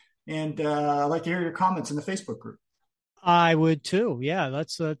 And I'd like to hear your comments in the Facebook group. I would too. Yeah,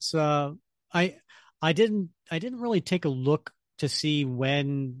 let's. I didn't really take a look to see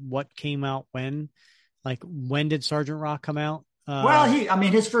what came out when. Like, when did Sergeant Rock come out? Well,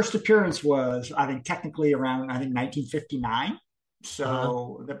 his first appearance was, I think, technically around 1959.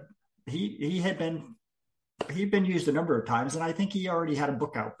 So he'd been used a number of times, and I think he already had a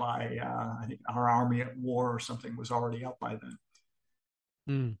book out by I think Our Army at War or something was already out by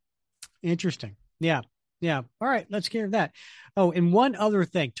then. Interesting. Yeah. All right, let's get into that. Oh, and one other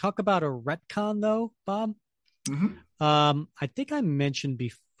thing. Talk about a retcon, though, Bob. Mm-hmm. I think I mentioned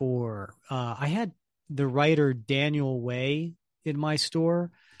before, I had the writer Daniel Way in my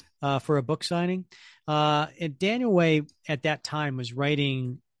store for a book signing. And Daniel Way at that time was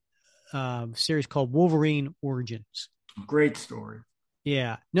writing a series called Wolverine Origins. Great story.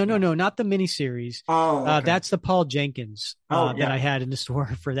 Yeah. No, not the miniseries. Oh, okay. That's the Paul Jenkins that I had in the store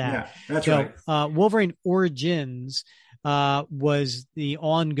for that. Yeah, that's right. Wolverine Origins was the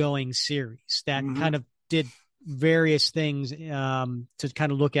ongoing series that kind of did various things to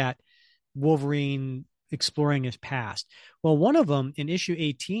kind of look at Wolverine exploring his past. Well, one of them in issue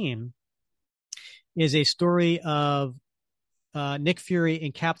 18 is a story of Nick Fury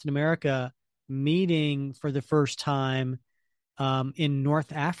and Captain America meeting for the first time in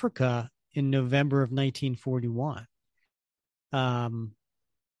North Africa in November of 1941.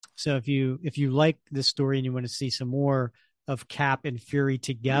 So if you like this story and you want to see some more of Cap and Fury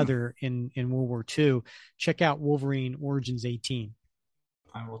together in World War II, check out Wolverine Origins 18.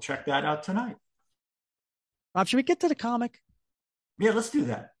 I will check that out tonight. Rob, should we get to the comic? Yeah, let's do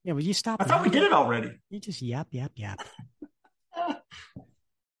that. Yeah, will you stop? I thought we did it already. You just yap.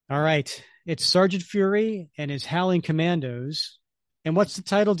 All right. It's Sergeant Fury and his Howling Commandos. And what's the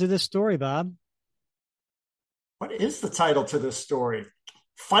title to this story, Bob? What is the title to this story?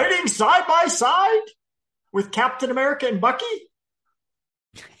 Fighting side by side with Captain America and Bucky?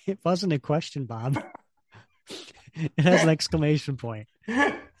 It wasn't a question, Bob. It has an exclamation point.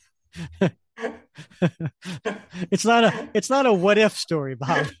 It's not a what if story,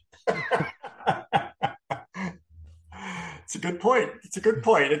 Bob. It's a good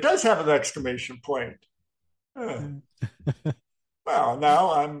point. It does have an exclamation point. Well,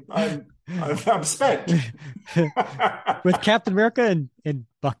 now I'm spent. With Captain America and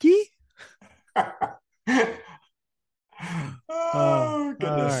Bucky? Oh, goodness.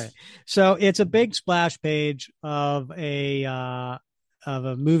 All right. So it's a big splash page of a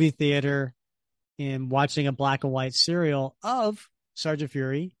movie theater and watching a black and white serial of Sergeant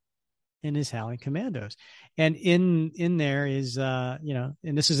Fury and his Howling Commandos. And in there is and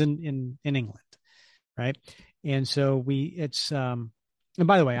this is in England, right? And so and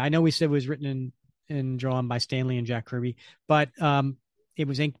by the way, I know we said it was written and drawn by Stan Lee and Jack Kirby, but it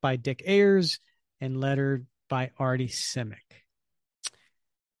was inked by Dick Ayers and lettered by Artie Simek.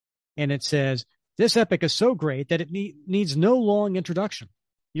 And it says, "This epic is so great that it needs no long introduction.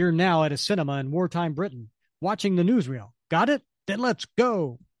 You're now at a cinema in wartime Britain, watching the newsreel. Got it? Then let's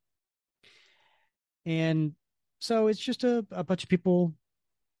go." And so it's just a bunch of people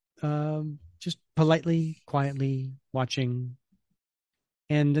just politely, quietly watching.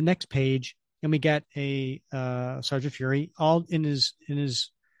 And the next page, and we get a Sergeant Fury all in his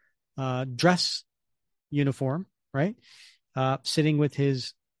dress uniform, right? Sitting with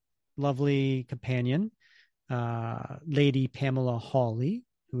his lovely companion, Lady Pamela Hawley,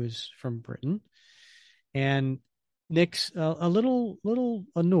 who is from Britain. And Nick's a little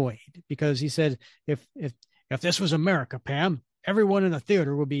annoyed because he said, if this was America, Pam, everyone in the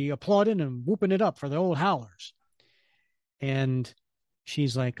theater would be applauding and whooping it up for the old howlers. And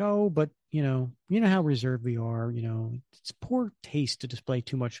she's like, oh, but you know how reserved we are. It's poor taste to display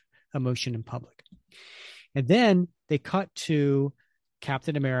too much emotion in public. And then they cut to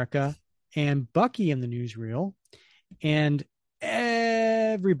Captain America and Bucky in the newsreel, and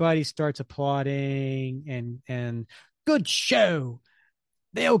everybody starts applauding and good show.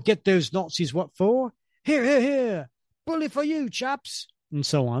 They'll get those Nazis what for? Here. Bully for you, chaps. And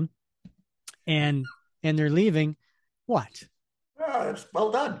so on. And they're leaving. What? Oh,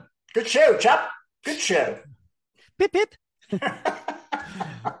 well done. Good show, chap. Good show. Pip, pip.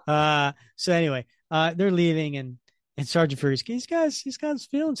 So anyway, they're leaving and Sergeant Fury's he's got his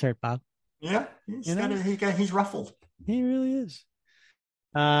feelings hurt, Bob. Yeah, he's ruffled. He really is.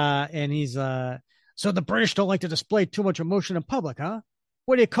 And he's so the British don't like to display too much emotion in public, huh?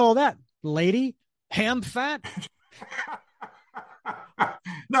 What do you call that, lady? Ham fat?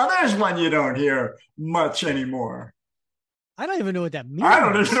 Now there's one you don't hear much anymore. I don't even know what that means. I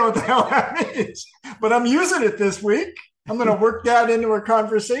don't even know what the hell that means, but I'm using it this week. I'm going to work that into a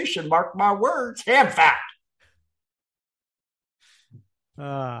conversation. Mark my words, ham fat.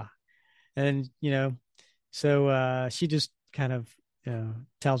 And so she just kind of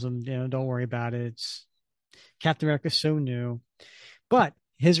tells him, don't worry about it. It's Captain America's so new. But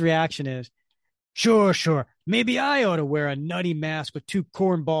his reaction is, sure. Maybe I ought to wear a nutty mask with 2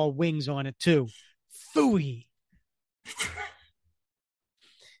 cornball wings on it too. Phooey.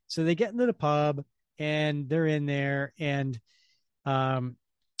 So they get into the pub and they're in there, and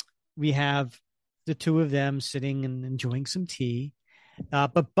we have the two of them sitting and enjoying some tea.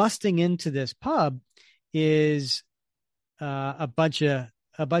 But busting into this pub is a bunch of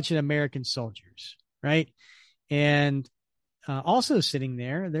American soldiers, right? And also sitting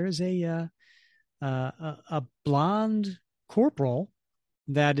there's a blonde corporal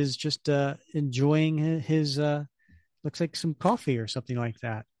that is just enjoying his looks like some coffee or something like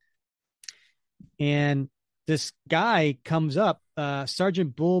that. And this guy comes up,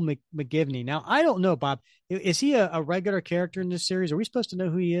 Sergeant Bull McGivney. Now, I don't know, Bob. Is he a regular character in this series? Are we supposed to know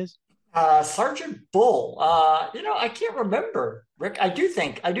who he is? Sergeant Bull. I can't remember, Rick. I do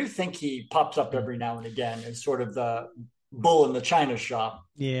think he pops up every now and again as sort of the bull in the china shop.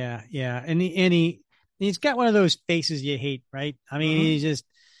 Yeah. And he's got one of those faces you hate, right? I mean, He just,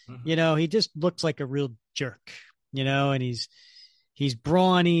 he just looks like a real jerk, and he's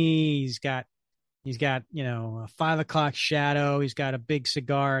brawny. He's got, a 5 o'clock shadow. He's got a big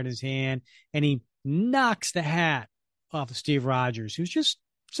cigar in his hand, and he knocks the hat off of Steve Rogers, who's just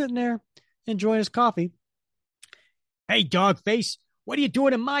sitting there enjoying his coffee. Hey, dog face, what are you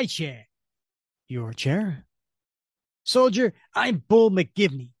doing in my chair? Your chair? Soldier, I'm Bull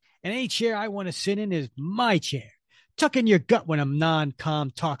McGivney, and any chair I want to sit in is my chair. Tuck in your gut when a non-com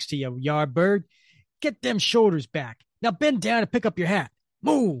talks to you, yardbird. Get them shoulders back. Now bend down and pick up your hat.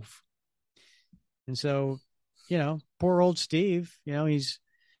 Move. And so, poor old Steve, he's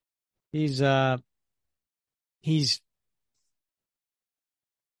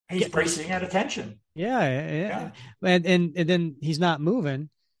bracing at attention. Yeah. And then he's not moving.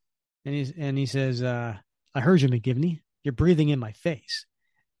 And he says, I heard you, McGivney. You're breathing in my face.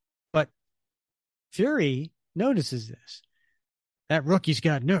 But Fury notices this. That rookie's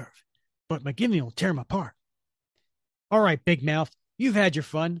got nerve, but McGivney will tear him apart. All right, big mouth, you've had your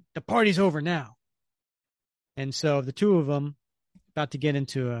fun. The party's over now. And so the two of them about to get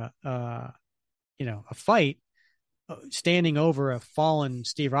into a fight, standing over a fallen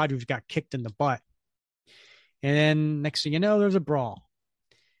Steve Rogers who got kicked in the butt. And then next thing you know, there's a brawl.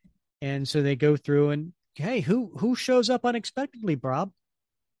 And so they go through and, hey, who shows up unexpectedly, Bob?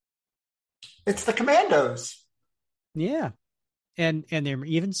 It's the Commandos. Yeah. And they're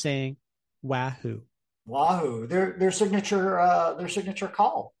even saying Wahoo. Wahoo. Their signature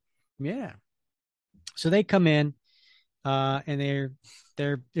call. Yeah. So they come in, and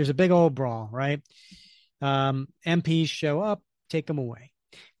there's a big old brawl, right? MPs show up, take them away.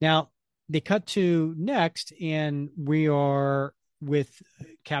 Now they cut to next, and we are with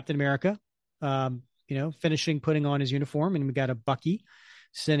Captain America, finishing putting on his uniform, and we got a Bucky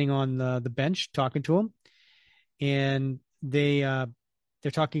sitting on the bench talking to him, and they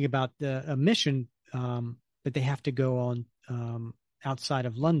they're talking about a mission that they have to go on outside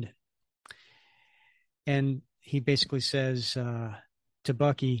of London. And he basically says to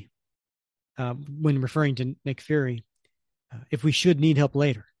Bucky, when referring to Nick Fury, if we should need help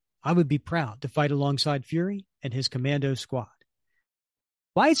later, I would be proud to fight alongside Fury and his commando squad.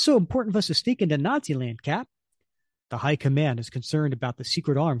 Why it's so important for us to sneak into Nazi land, Cap? The High Command is concerned about the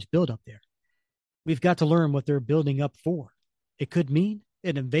secret arms built up there. We've got to learn what they're building up for. It could mean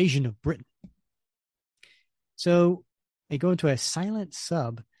an invasion of Britain. So they go into a silent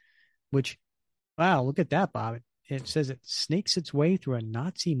sub, which, wow, look at that, Bob. It says it snakes its way through a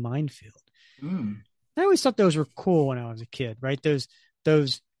Nazi minefield. I always thought those were cool when I was a kid, right?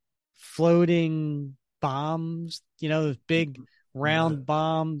 Those floating bombs, those big round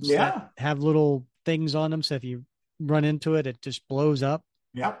bombs that have little things on them. So if you run into it, it just blows up.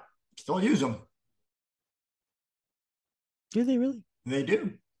 Yep. Still use them. Do they really? They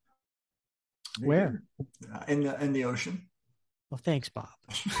do. Where? In the ocean. Well, thanks, Bob.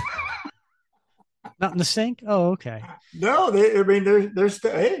 Not in the sink? Oh, okay. No, there's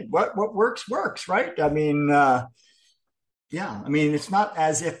hey, what works, right? I mean, it's not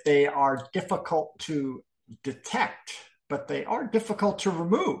as if they are difficult to detect, but they are difficult to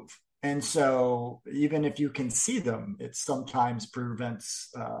remove. And so even if you can see them, it sometimes prevents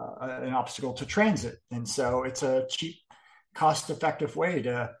an obstacle to transit. And so it's a cheap, cost-effective way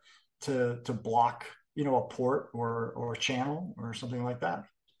to block, a port or a channel or something like that.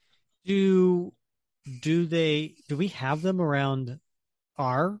 Do we have them around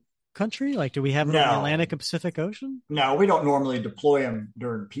our country? Like, do we have them in the Atlantic and Pacific Ocean? No, we don't normally deploy them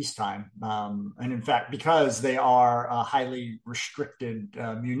during peacetime. And in fact, because they are a highly restricted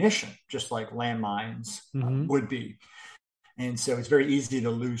munition, just like landmines would be. And so it's very easy to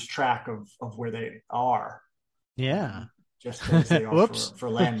lose track of where they are. Yeah. Just as they are for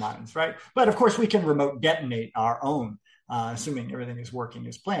landmines, right? But of course, we can remote detonate our own, assuming everything is working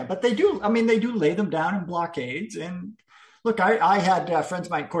as planned. But they do lay them down in blockades. And look, I had friends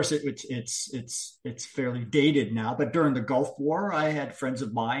of mine. Of course, it's fairly dated now. But during the Gulf War, I had friends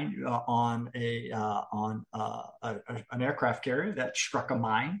of mine on an aircraft carrier that struck a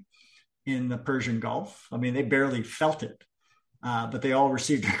mine in the Persian Gulf. I mean, they barely felt it. But they all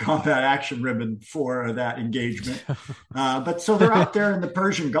received a combat action ribbon for that engagement. But so they're out there in the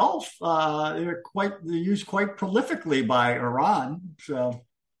Persian Gulf. They're used quite prolifically by Iran. So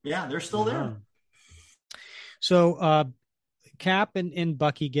yeah, they're still there. So Cap and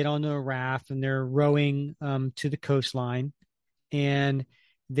Bucky get on a raft and they're rowing to the coastline, and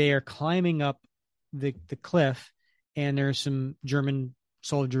they are climbing up the cliff, and there's some German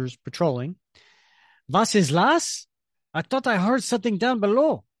soldiers patrolling. Was ist las? I thought I heard something down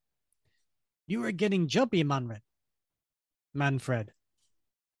below. You were getting jumpy, Manfred.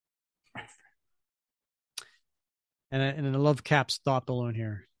 And I love Cap's thought balloon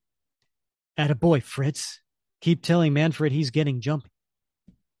here. Attaboy, Fritz. Keep telling Manfred he's getting jumpy.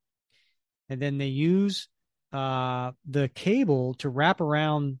 And then they use the cable to wrap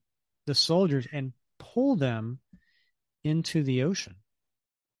around the soldiers and pull them into the ocean.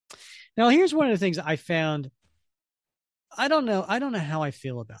 Now, here's one of the things I found. I don't know how I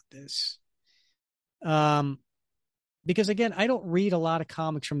feel about this. Because again, I don't read a lot of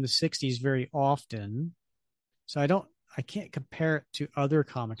comics from the 60s very often. So I can't compare it to other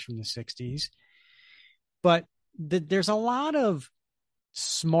comics from the 60s. But there's a lot of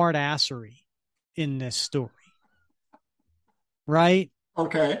smart assery in this story. Right?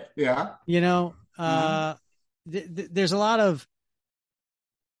 Okay. Yeah. There's a lot of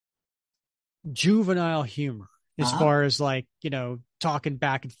juvenile humor. As far as talking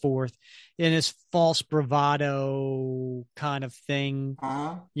back and forth in this false bravado kind of thing,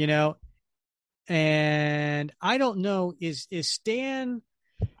 and I don't know, is Stan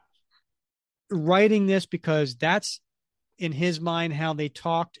writing this because that's in his mind how they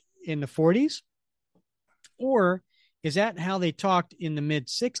talked in the 40s, or is that how they talked in the mid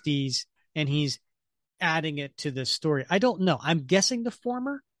 60s and he's adding it to the story? I don't know. I'm guessing the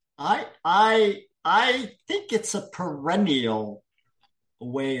former. I think it's a perennial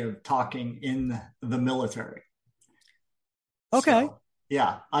way of talking in the military. Okay. So,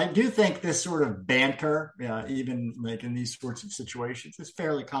 yeah, I do think this sort of banter, even like in these sorts of situations, is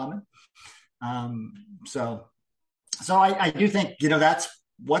fairly common. So I do think, that's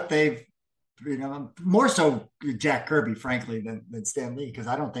what they've, more so Jack Kirby, frankly, than Stan Lee, because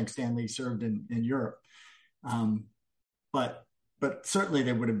I don't think Stan Lee served in Europe. But certainly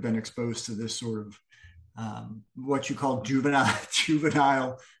they would have been exposed to this sort of what you call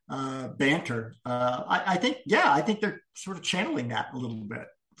juvenile banter. I think they're sort of channeling that a little bit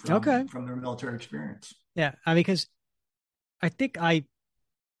from their military experience. Yeah, I mean, because I think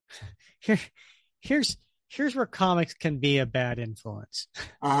here's where comics can be a bad influence.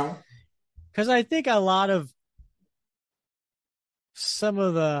 Because I think a lot of some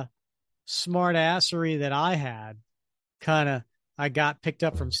of the smart assery that I had I got picked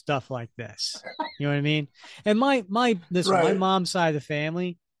up from stuff like this. You know what I mean? And my mom's side of the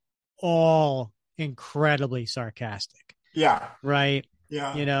family, all incredibly sarcastic. Yeah. Right.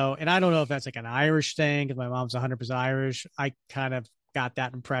 Yeah. You know, and I don't know if that's like an Irish thing because my mom's 100% Irish. I kind of got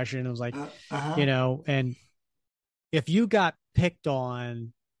that impression. It was like, you know, and if you got picked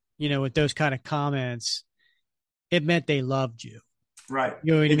on, you know, with those kind of comments, it meant they loved you. Right.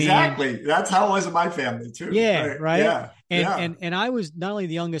 You know what I mean? Exactly. That's how it was in my family too. Yeah. Right. Yeah. And I was not only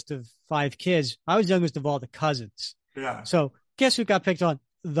the youngest of 5 kids, I was youngest of all the cousins. Yeah. So guess who got picked on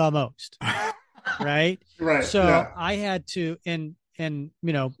the most? Right. Right. So I had to, and you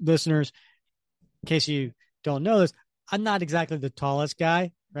know, listeners, in case you don't know this, I'm not exactly the tallest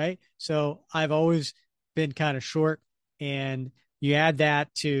guy. Right. So I've always been kind of short, and you add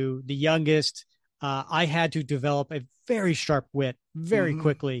that to the youngest. I had to develop a very sharp wit very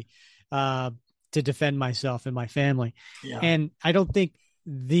quickly to defend myself and my family. Yeah. And I don't think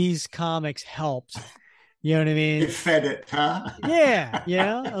these comics helped. You know what I mean? It fed it, huh? Yeah. You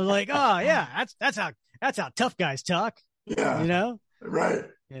know, I'm like, oh yeah, that's how tough guys talk. Yeah. You know? Right.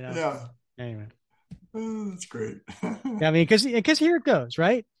 You know? Yeah. Anyway. Oh, that's great. I mean, because here it goes,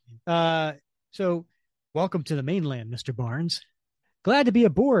 right? So welcome to the mainland, Mr. Barnes. Glad to be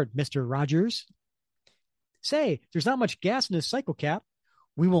aboard, Mr. Rogers. Say, there's not much gas in this cycle cap.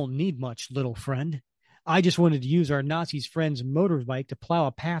 We won't need much, little friend. I just wanted to use our Nazi's friend's motorbike to plow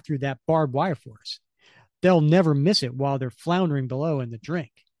a path through that barbed wire for us. They'll never miss it while they're floundering below in the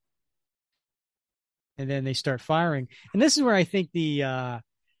drink. And then they start firing. And this is where I think the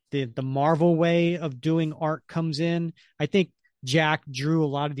Marvel way of doing art comes in. I think Jack drew a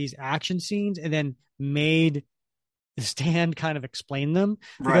lot of these action scenes and then made Stan kind of explain them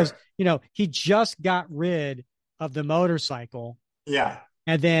because, you know, he just got rid of the motorcycle. Yeah.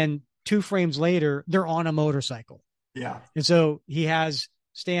 And then 2 frames later, they're on a motorcycle. Yeah. And so he has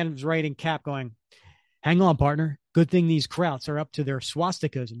Stan's writing Cap going, hang on, partner. Good thing these krauts are up to their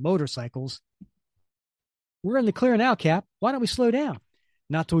swastikas and motorcycles. We're in the clear now, Cap. Why don't we slow down?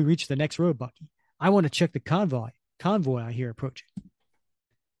 Not till we reach the next road, Bucky. I want to check the convoy I hear approaching.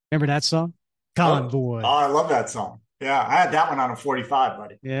 Remember that song? Convoy. Oh, I love that song. Yeah, I had that one on a 45,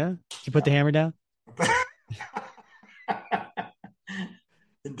 buddy. Yeah? You put the hammer down?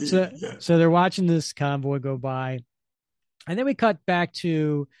 Indeed, so they're watching this convoy go by. And then we cut back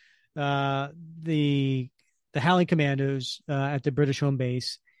to the Howling Commandos at the British home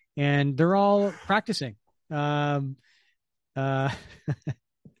base, and they're all practicing. Or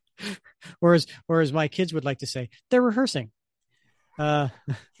as my kids would like to say, they're rehearsing. Right.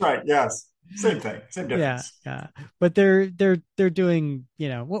 Yes. Same thing. Same difference. Yeah. But they're doing, you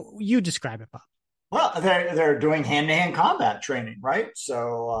know, what you describe it, Bob. Well, they're doing hand-to-hand combat training, right?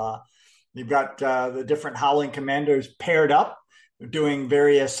 So you've got the different Howling Commandos paired up, doing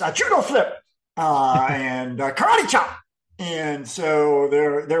various judo flip and karate chop, and so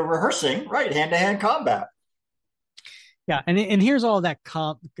they're rehearsing, right, hand-to-hand combat. Yeah, and here's all that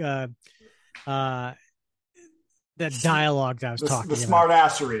that dialogue that I was talking about. The smart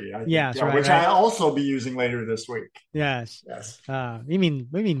assery, yes, right, which I also be using later this week. Yes. You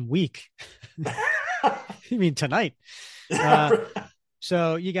mean week? You mean tonight?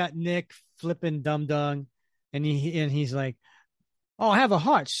 So you got Nick flipping Dum Dum, and he's like, "Oh, have a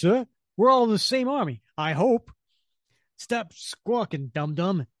heart, sir. We're all in the same army. I hope. Stop squawking, Dum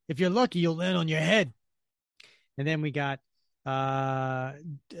Dum. If you're lucky, you'll land on your head." And then we got Reb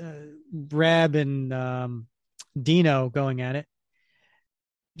and Dino going at it.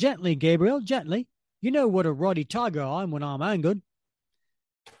 Gently, Gabriel, gently. You know what a ruddy tiger I am when I'm angered.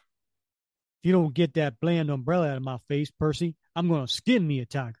 If you don't get that bland umbrella out of my face, Percy, I'm going to skin me a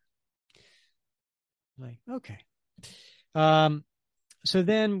tiger. Like, okay. So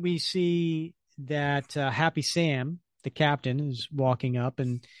then we see that Happy Sam, the captain, is walking up,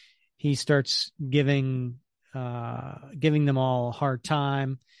 and he starts giving them all a hard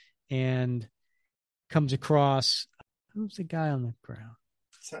time, and comes across, who's the guy on the ground?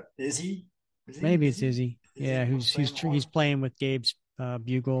 Izzy? Maybe it's Izzy. Yeah, he's playing with Gabe's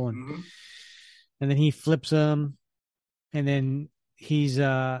bugle, and and then he flips him, and then he's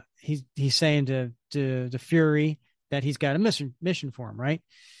saying to Fury that he's got a mission for him, right?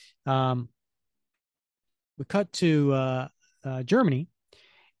 we cut to Germany,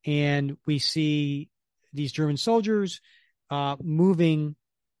 and we see these German soldiers moving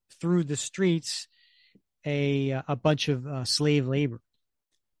through the streets, a bunch of slave labor,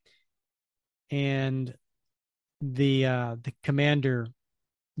 and the commander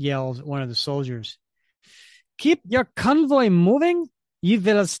yells at one of the soldiers, "Keep your convoy moving. You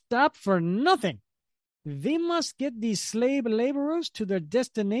will stop for nothing. We must get these slave laborers to their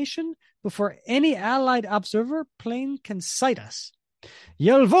destination before any Allied observer plane can sight us.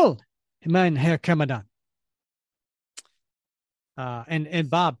 Jawohl, mein Herr Kommandant." And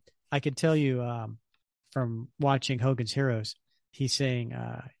Bob, I can tell you from watching Hogan's Heroes, he's saying,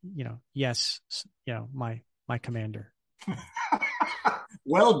 yes, my commander.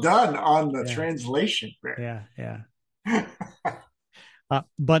 Well done on the translation. Yeah.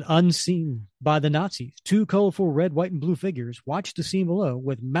 But unseen by the Nazis, two colorful red, white, and blue figures watched the scene below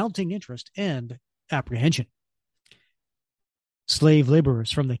with mounting interest and apprehension. Slave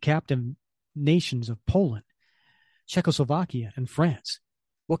laborers from the captive nations of Poland, Czechoslovakia, and France.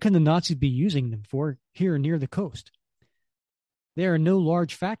 What can the Nazis be using them for here near the coast? There are no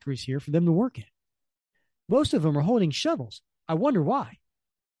large factories here for them to work in. Most of them are holding shovels. I wonder why.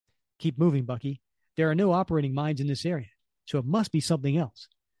 Keep moving, Bucky. There are no operating mines in this area, so it must be something else.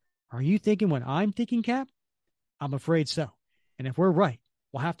 Are you thinking what I'm thinking, Cap? I'm afraid so. And if we're right,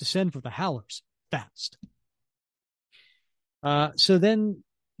 we'll have to send for the Howlers fast. So then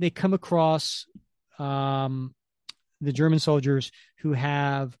they come across the German soldiers who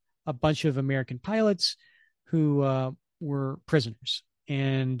have a bunch of American pilots who were prisoners,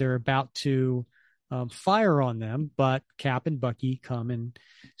 and they're about to fire on them, but Cap and Bucky come and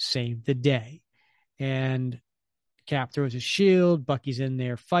save the day. And Cap throws his shield, Bucky's in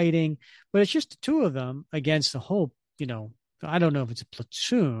there fighting, but it's just the two of them against the whole, I don't know if it's a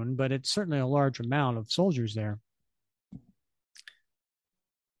platoon, but it's certainly a large amount of soldiers there.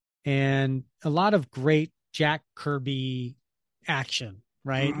 And a lot of great Jack Kirby action,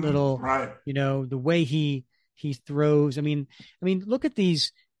 right? Right. The way he throws. I mean, look at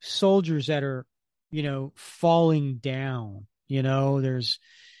these soldiers that are, falling down. There's,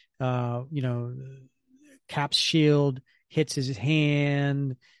 Cap's shield hits his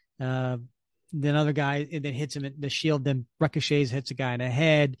hand. Then other guy then hits him. The shield then ricochets, hits a guy in the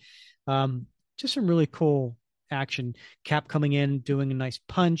head. Just some really cool action. Cap coming in, doing a nice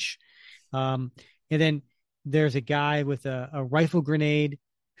punch. And then there's a guy with a rifle grenade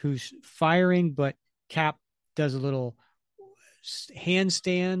who's firing, but Cap does a little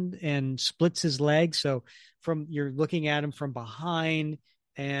handstand and splits his leg. So you're looking at him from behind,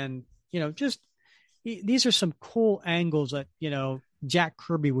 and these are some cool angles that Jack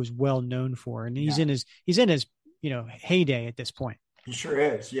Kirby was well known for, and he's in his heyday at this point. He sure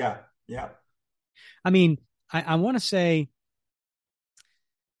is. Yeah. I mean, I want to say,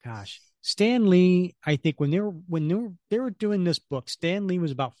 gosh, Stan Lee, I think when they were doing this book, Stan Lee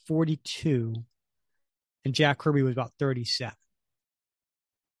was about 42 and Jack Kirby was about 37.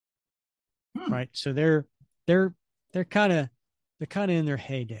 Right. So they're kind of in their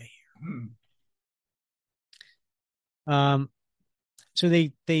heyday here. So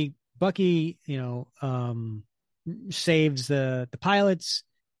they Bucky, saves the pilots,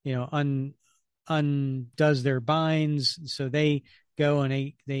 undoes their binds. So they go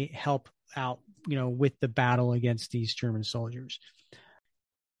and they help out, with the battle against these German soldiers.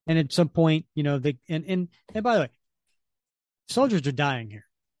 And at some point, and by the way, soldiers are dying here,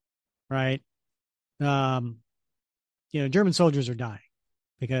 right? German soldiers are dying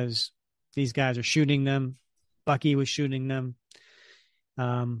because these guys are shooting them. Bucky was shooting them.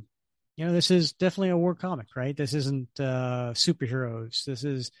 This is definitely a war comic, right? This isn't superheroes. This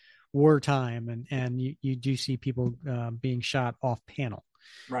is wartime, and you do see people being shot off panel,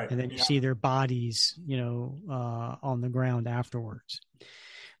 right? And then you see their bodies, on the ground afterwards.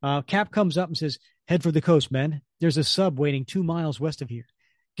 Cap comes up and says, "Head for the coast, men. There's a sub waiting 2 miles west of here.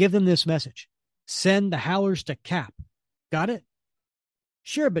 Give them this message. Send the Howlers to Cap. Got it?"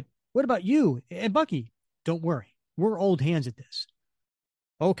 "Sure, but what about you and Bucky?" "Don't worry. We're old hands at this."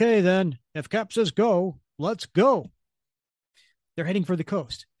 "Okay, then. If Cap says go, let's go." They're heading for the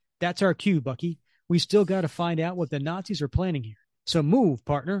coast. That's our cue, Bucky. We still got to find out what the Nazis are planning here. So move,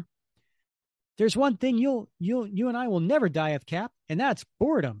 partner. "There's one thing you and I will never die of, Cap, and that's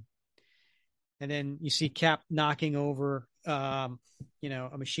boredom." And then you see Cap knocking over, a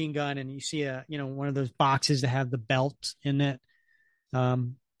machine gun, and you see one of those boxes that have the belt in it.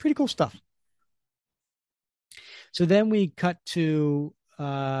 Pretty cool stuff. So then we cut to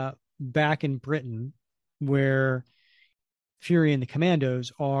back in Britain, where Fury and the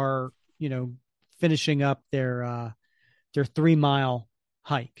Commandos are, finishing up their 3-mile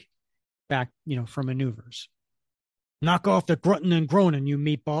hike back, for maneuvers. Knock off the grunting and groaning, you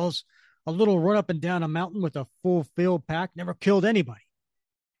meatballs. A little run up and down a mountain with a full field pack never killed anybody.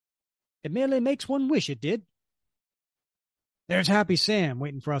 It merely makes one wish it did. There's Happy Sam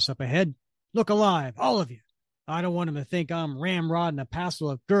waiting for us up ahead. Look alive, all of you. I don't want him to think I'm ramrodding a passel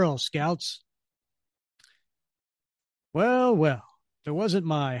of Girl Scouts. Well, there wasn't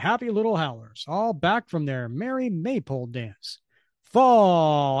my happy little howlers, all back from their merry maypole dance.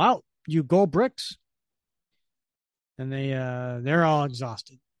 Fall out, you gold bricks. And they're all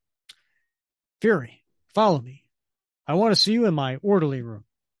exhausted. Fury, follow me. I want to see you in my orderly room.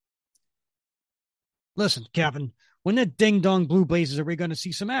 Listen, Captain, when the ding-dong blue blazes are we going to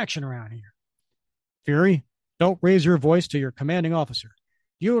see some action around here? Fury, don't raise your voice to your commanding officer.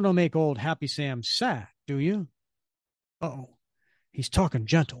 You don't make old Happy Sam sad, do you? Uh-oh, he's talking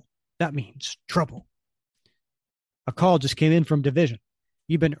gentle. That means trouble. A call just came in from Division.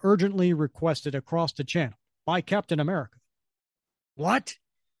 You've been urgently requested across the channel by Captain America. What?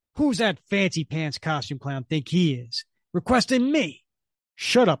 Who's that fancy pants costume clown think he is? Requesting me?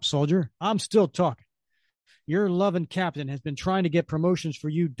 Shut up, soldier. I'm still talking. Your loving captain has been trying to get promotions for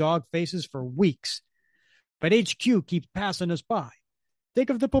you dog faces for weeks. But HQ keeps passing us by. Think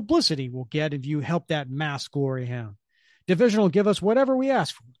of the publicity we'll get if you help that masked glory hound. Division will give us whatever we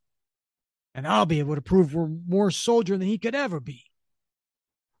ask for. And I'll be able to prove we're more soldier than he could ever be.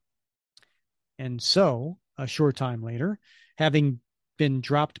 And so, a short time later, having been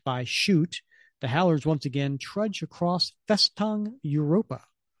dropped by Shoot, the Howlers once again trudge across Festung Europa.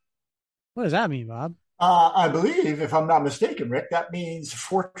 What does that mean, Bob? I believe, if I'm not mistaken, Rick, that means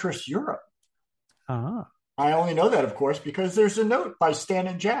Fortress Europe. Ah. I only know that, of course, because there's a note by Stan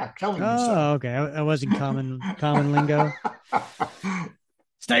and Jack telling me so. Oh, okay. I wasn't common lingo.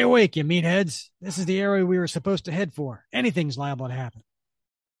 Stay awake, you meatheads. This is the area we were supposed to head for. Anything's liable to happen.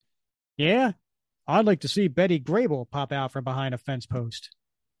 Yeah? I'd like to see Betty Grable pop out from behind a fence post.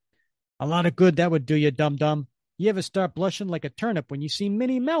 A lot of good that would do you, dum-dum. You ever start blushing like a turnip when you see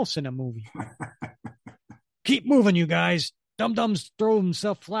Minnie Mouse in a movie? Keep moving, you guys. Dum-Dum's throw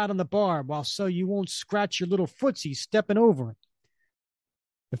himself flat on the bar while so you won't scratch your little footsie stepping over it.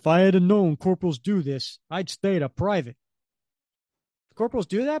 If I had known corporals do this, I'd stay at a private. Corporals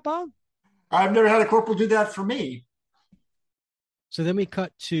do that, Bob? I've never had a corporal do that for me. So then we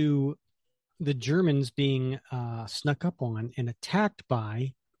cut to the Germans being snuck up on and attacked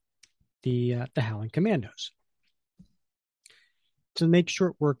by the Howling Commandos. To make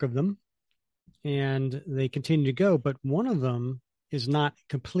short work of them, and they continue to go, but one of them is not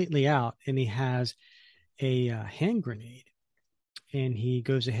completely out, and he has a hand grenade, and he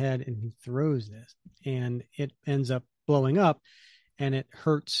goes ahead and he throws this, and it ends up blowing up, and it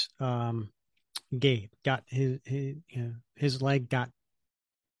hurts Gabe. Got his leg got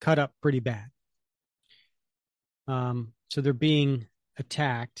cut up pretty bad. So they're being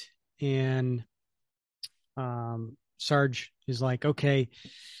attacked, and Sarge is like, okay,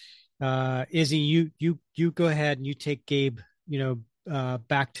 Izzy, you go ahead and you take Gabe,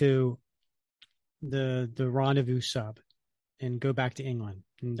 back to the rendezvous sub and go back to England.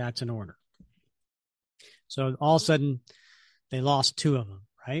 And that's an order. So all of a sudden they lost 2 of them,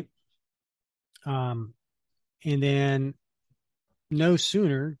 right? And then no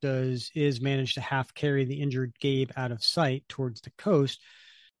sooner does Iz manage to half carry the injured Gabe out of sight towards the coast,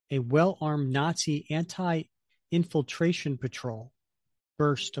 a well-armed Nazi anti-infiltration patrol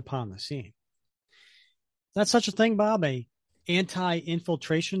burst upon the scene. That's such a thing, Bob? A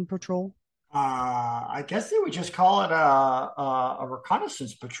anti-infiltration patrol? I guess they would just call it a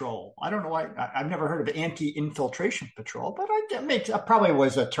reconnaissance patrol. I don't know why. I've never heard of anti-infiltration patrol, but it probably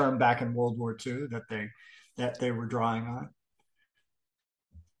was a term back in World War II that they were drawing on.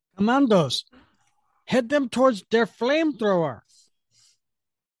 Commandos, head them towards their flamethrower.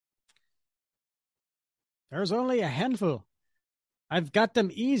 There's only a handful. I've got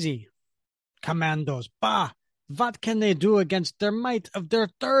them easy. Commandos, bah! What can they do against their might of their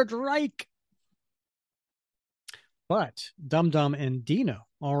Third Reich? But Dum-Dum and Dino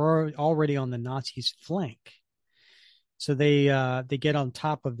are already on the Nazis' flank. So they get on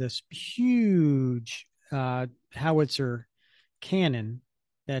top of this huge howitzer cannon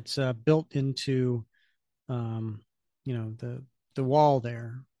that's built into the wall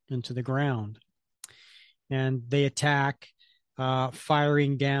there, into the ground. And they attack,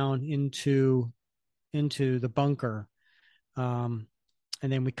 firing down into the bunker. And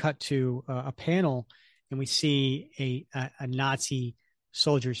then we cut to a panel, and we see a Nazi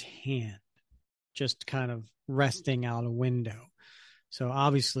soldier's hand just kind of resting out a window. So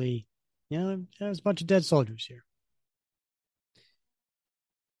obviously there's a bunch of dead soldiers here.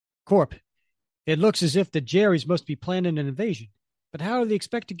 Corp, it looks as if the Jerrys must be planning an invasion, but how do they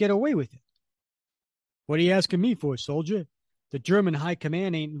expect to get away with it? What are you asking me for, soldier? The German high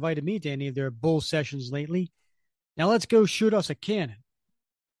command ain't invited me to any of their bull sessions lately. Now let's go shoot us a cannon.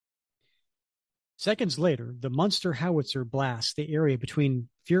 Seconds later, the Munster howitzer blasts the area between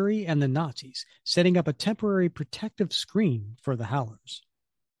Fury and the Nazis, setting up a temporary protective screen for the Howlers.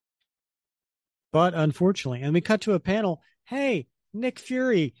 But unfortunately, and we cut to a panel, hey, Nick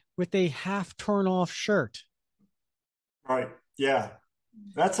Fury with a half torn off shirt. Right. Yeah.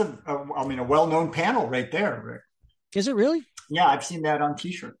 That's a well-known panel right there, Rick. Is it really? Yeah, I've seen that on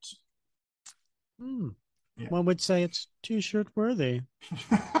T-shirts. Yeah. One would say it's T-shirt worthy.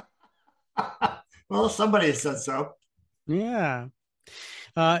 Well, somebody said so. Yeah.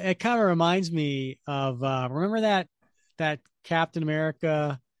 It kind of reminds me of remember that Captain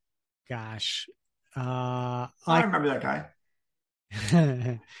America? Gosh, I remember that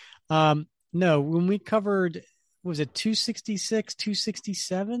guy. No, when we covered, was it 266,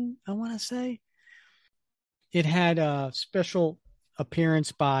 267? I want to say it had a special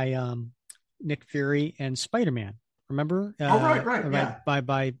appearance by Nick Fury and Spider-Man. Remember? Right. Yeah.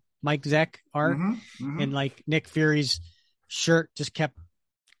 By Mike Zeck art, and like Nick Fury's shirt just kept.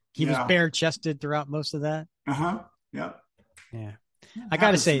 He was bare chested throughout most of that. Yeah. I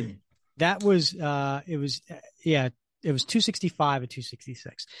got to say that was it was 265 and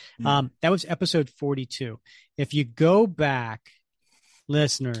 266. That was episode 42. If you go back,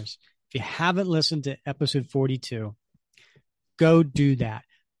 listeners, if you haven't listened to episode 42, go do that.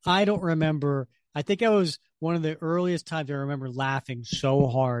 I don't remember. I think I was one of the earliest times I remember laughing so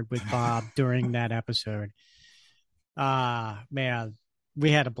hard with Bob during that episode. Man,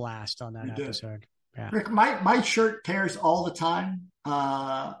 we had a blast on that episode. Yeah. Rick, my shirt tears all the time,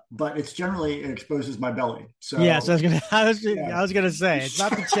 but it exposes my belly. So yes, I was gonna say it's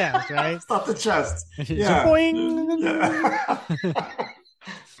not the chest, right? It's not the chest. Yeah.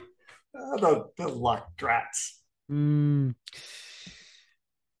 The luck drats.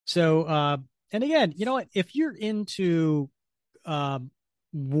 So, and again, you know what? If you're into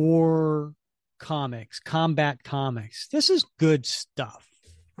war comics, combat comics, this is good stuff.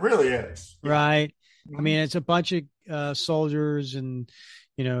 It really is. Right? I mean, it's a bunch of soldiers, and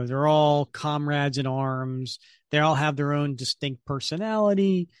they're all comrades in arms. They all have their own distinct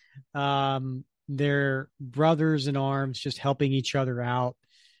personality. They're brothers in arms, just helping each other out.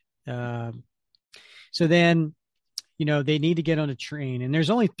 So then, they need to get on a train, and there's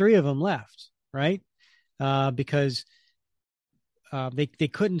only 3 of them left, right? Because they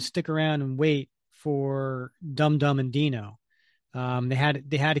couldn't stick around and wait for Dum Dum and Dino. They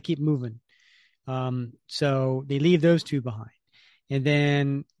had to keep moving. So they leave those 2 behind, and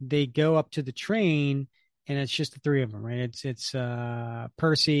then they go up to the train, and it's just the 3 of them, right? It's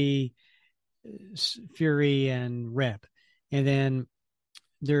Percy, Fury, and Reb, and then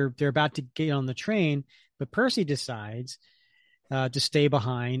they're about to get on the train, but Percy decides to stay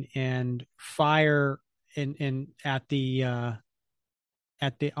behind and fire at the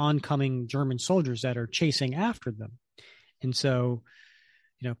oncoming German soldiers that are chasing after them. And so,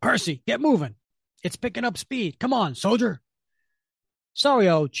 Percy, get moving. It's picking up speed. Come on, soldier. Sorry,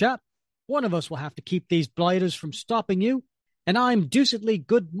 old chap. One of us will have to keep these blighters from stopping you, and I'm deucedly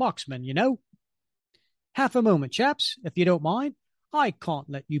good marksman, Half a moment, chaps, if you don't mind. I can't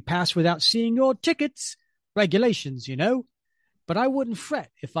let you pass without seeing your tickets. Regulations, But I wouldn't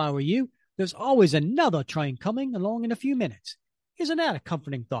fret if I were you. There's always another train coming along in a few minutes. Isn't that a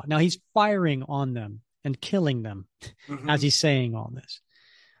comforting thought? Now he's firing on them and killing them as he's saying all this.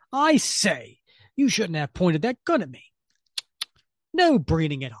 I say, you shouldn't have pointed that gun at me. No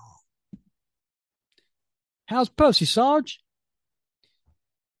breeding at all. How's Percy, Sarge?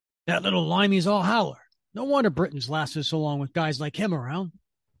 That little limey's all howler. No wonder Britain's lasted so long with guys like him around.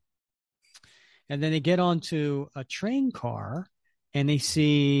 And then they get onto a train car, and they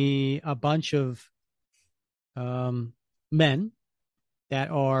see a bunch of men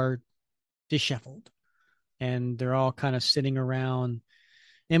that are disheveled, and they're all kind of sitting around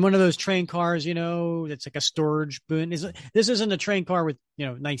in one of those train cars, it's like a storage bin. This isn't a train car with,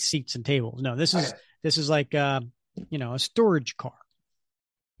 nice seats and tables. No, this is like, a storage car.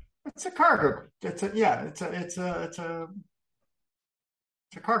 It's a cargo. It's a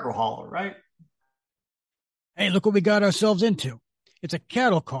cargo hauler, right? Hey, look what we got ourselves into. It's a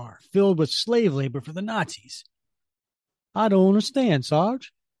cattle car filled with slave labor for the Nazis. I don't understand,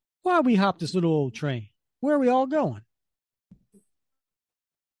 Sarge. Why we hop this little old train? Where are we all going?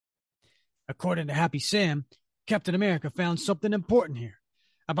 According to Happy Sam, Captain America found something important here.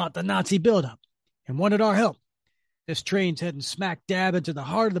 about the Nazi buildup and wanted our help. This train's heading smack dab into the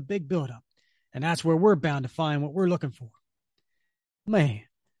heart of the big buildup, and that's where we're bound to find what we're looking for. Man,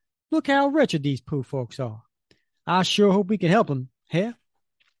 look how wretched these poo folks are. I sure hope we can help them, huh?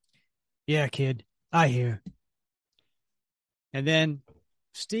 Yeah, kid, I hear. And then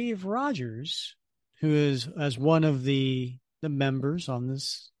Steve Rogers, who is as one of the members on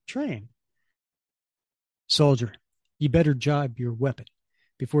this train. Soldier, you better jibe your weapon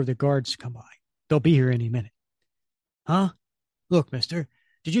before the guards come by. They'll be here any minute. Huh? Look, mister,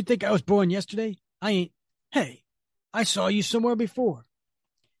 did you think I was born yesterday? I ain't. Hey, I saw you somewhere before.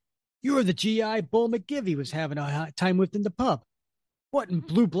 You're the GI Bull McGivey was having a time with in the pub. What in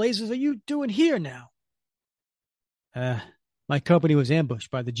blue blazes are you doing here now? My company was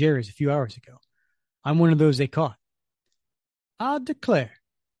ambushed by the Jerrys a few hours ago. I'm one of those they caught. I declare,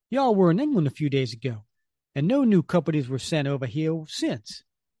 y'all were in England a few days ago, and no new companies were sent over here since.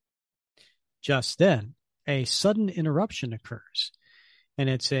 Just then, a sudden interruption occurs, and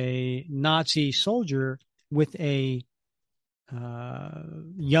it's a Nazi soldier with a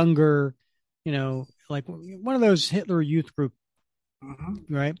younger, like one of those Hitler Youth group,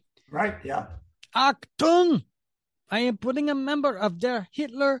 right? Right, yeah. Achtung! I am putting a member of der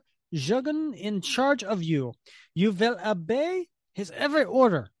Hitler Jugend in charge of you. You will obey his every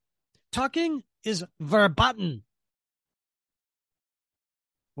order. Talking is verboten.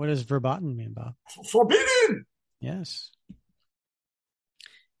 What does verboten mean, Bob? Forbidden! Yes.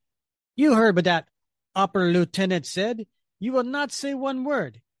 You heard what that upper lieutenant said. You will not say one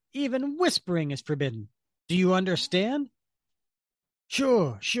word. Even whispering is forbidden. Do you understand?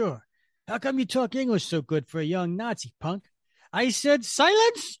 Sure. How come you talk English so good for a young Nazi punk? I said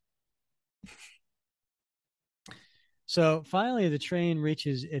silence! So finally, the train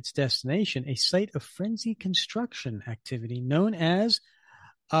reaches its destination, a site of frenzy construction activity known as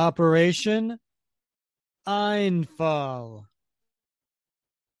Operation Einfall.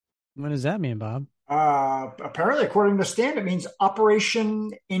 What does that mean, Bob? Apparently, according to Stan, it means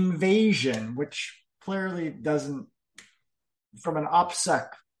Operation Invasion, which clearly doesn't, from an OPSEC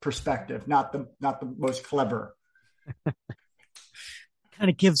perspective, not the most clever. Kind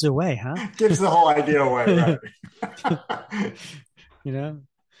of gives away, huh? Gives the whole idea away, right?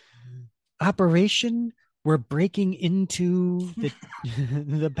 Operation, we're breaking into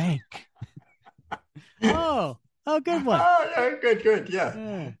the bank. Oh, good one. Oh, yeah, good,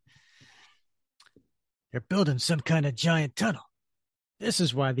 yeah. They're building some kind of giant tunnel. This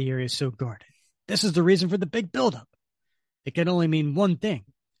is why the area is so guarded. This is the reason for the big buildup. It can only mean one thing: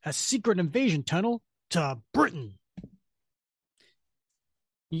 a secret invasion tunnel to Britain.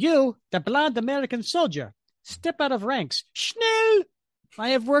 You, the blonde American soldier, step out of ranks. Schnell! I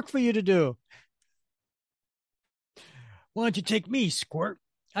have work for you to do. Why don't you take me, Squirt?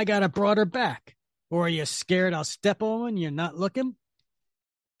 I got a broader back. Or are you scared I'll step on when you're not looking?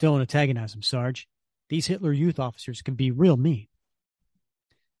 Don't antagonize him, Sarge. These Hitler Youth officers can be real mean.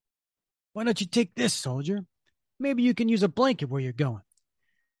 Why don't you take this, soldier? Maybe you can use a blanket where you're going.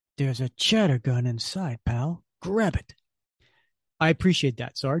 There's a chatter gun inside, pal. Grab it. I appreciate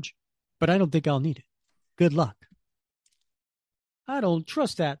that, Sarge, but I don't think I'll need it. Good luck. I don't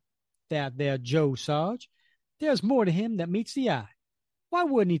trust that there Joe, Sarge. There's more to him that meets the eye. Why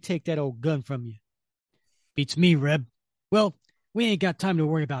wouldn't he take that old gun from you? Beats me, Reb. Well, we ain't got time to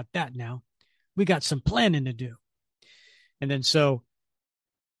worry about that now. We got some planning to do. And then so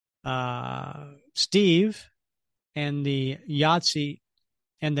Steve and the Nazi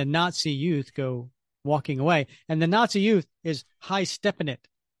youth go walking away, and the Nazi youth is high-stepping it.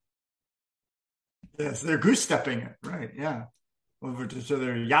 Yes, they're goose-stepping it, right, yeah. Over to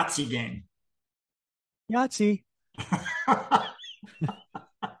their Yahtzee game. Yahtzee.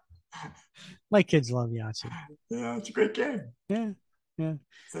 My kids love Yahtzee. Yeah, it's a great game. Yeah.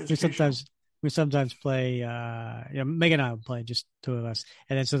 We sometimes play, Meg and I would play, just two of us,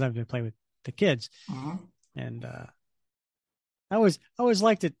 and then sometimes we play with the kids. Uh-huh. And I always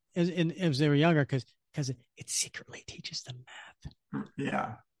liked it as they were younger because it secretly teaches them math.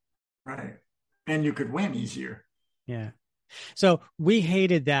 Yeah, right. And you could win easier. Yeah. So we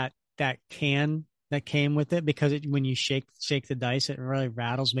hated that can that came with it because when you shake the dice, it really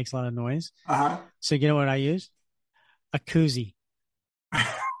rattles, makes a lot of noise. Uh-huh. So you know what I used? A koozie.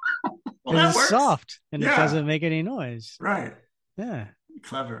 Well, it's soft and it doesn't make any noise. Right. Yeah.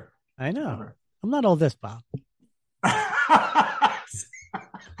 Clever. I know. Clever. I'm not all this, Bob.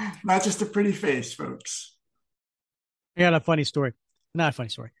 Not just a pretty face, folks. I got a funny story. Not a funny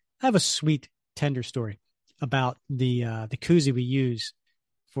story. I have a sweet, tender story about the koozie we use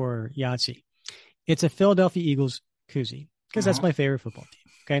for Yahtzee. It's a Philadelphia Eagles koozie because that's my favorite football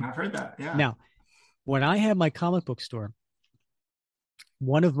team. Okay. I've heard that. Yeah. Now, when I had my comic book store,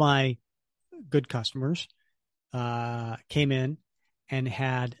 one of my good customers came in and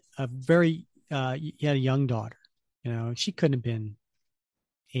had a very he had a young daughter. She couldn't have been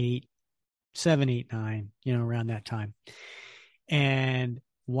 7, 8, 9, around that time. And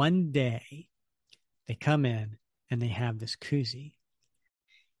one day they come in and they have this koozie.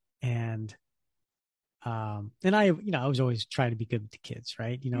 And I was always trying to be good with the kids,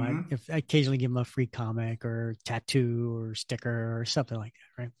 right? I occasionally give them a free comic or tattoo or sticker or something like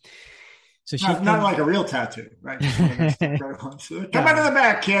that, right? So not like a real tattoo, right? Come into the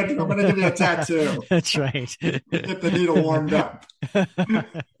back, kid. I'm going to give you a tattoo. That's right. Get the needle warmed up.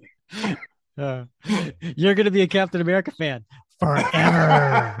 You're going to be a Captain America fan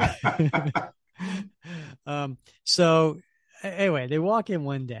forever. So anyway, they walk in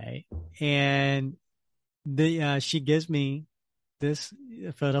one day and she gives me this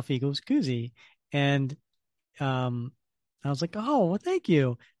Philadelphia Eagles koozie, and I was like, "Oh, well, thank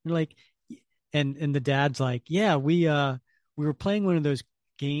you." And like, and the dad's like, "Yeah, we were playing one of those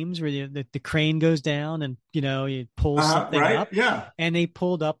games where the crane goes down and you pull something up." Yeah. And they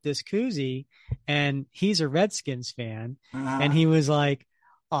pulled up this koozie, and he's a Redskins fan, and he was like,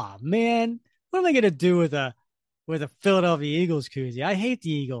 "Oh man, what am I gonna do with a Philadelphia Eagles koozie? I hate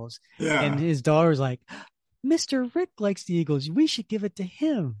the Eagles." Yeah. And his daughter's like, "Mr. Rick likes the Eagles. We should give it to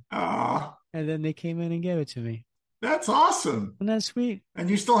him." Oh, and then they came in and gave it to me. That's awesome. Isn't that sweet? And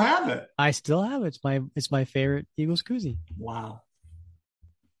you still have it? I still have it. It's my favorite Eagles koozie. Wow.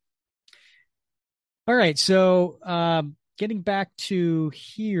 All right. So getting back to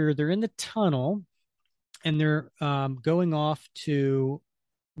here, they're in the tunnel and they're going off to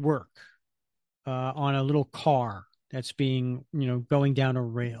work on a little car that's being, going down a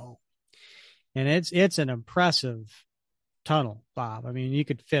rail. And it's an impressive tunnel, Bob. I mean, you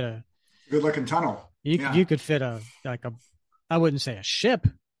could fit a good looking tunnel. You could fit I wouldn't say a ship,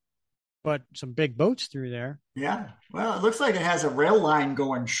 but some big boats through there. Yeah. Well, it looks like it has a rail line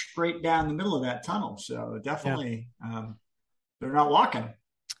going straight down the middle of that tunnel. So definitely they're not walking.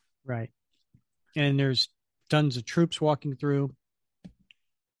 Right. And there's tons of troops walking through,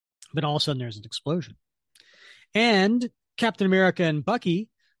 but all of a sudden there's an explosion. And Captain America and Bucky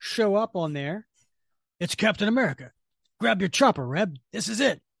show up on there. "It's Captain America. Grab your chopper, Reb. This is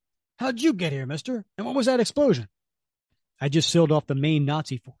it. How'd you get here, mister? And what was that explosion?" "I just sealed off the main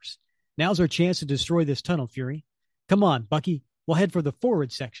Nazi force. Now's our chance to destroy this tunnel, Fury. Come on, Bucky. We'll head for the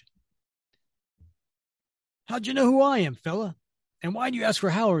forward section." "How'd you know who I am, fella? And why'd you ask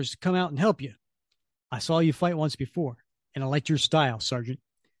for Howers to come out and help you?" "I saw you fight once before, and I liked your style, Sergeant."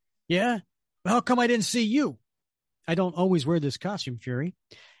 "Yeah? Well, how come I didn't see you?" "I don't always wear this costume, Fury.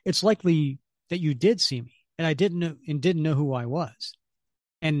 It's likely that you did see me, and I didn't know who I was.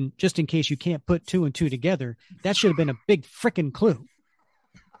 And just in case you can't put 2 and 2 together, that should have been a big frickin' clue."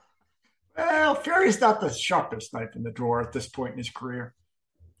 Well, Fury's not the sharpest knife in the drawer at this point in his career.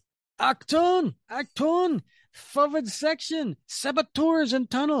 Achtung! Forward section! Saboteurs in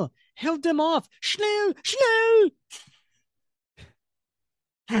tunnel! Held them off! Schnell!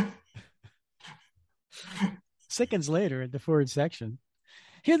 Seconds later, at the forward section,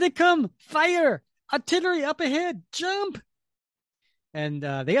 "Here they come! Fire! Artillery up ahead! Jump!" And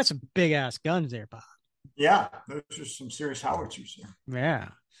they got some big ass guns there, Bob. Yeah, those are some serious howitzers there.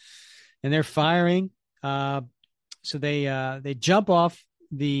 Yeah, and they're firing. So they jump off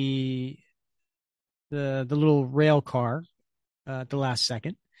the little rail car at the last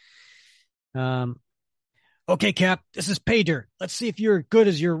second. "Okay, Cap, this is pay dirt. Let's see if you're as good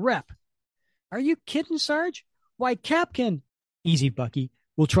as your rep." "Are you kidding, Sarge? Why, Cap can—" "Easy, Bucky.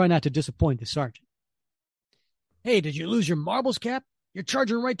 We'll try not to disappoint the sergeant." "Hey, did you lose your marbles, Cap? You're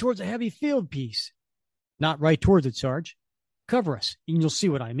charging right towards a heavy field piece." "Not right towards it, Sarge. Cover us, and you'll see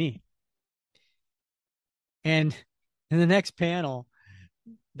what I mean." And in the next panel,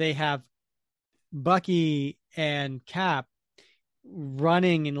 they have Bucky and Cap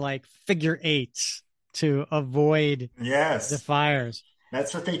running in like figure eights to avoid the fires.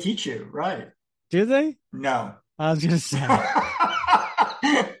 That's what they teach you, right? Do they? No. I was going to say.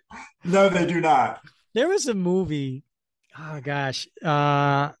 No, they do not. There was a movie. Oh, gosh.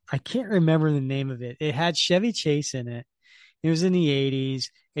 I can't remember the name of it. It had Chevy Chase in it. It was in the 80s,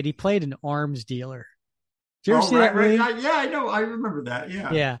 and he played an arms dealer. Did you ever see that movie? Yeah, I know. I remember that.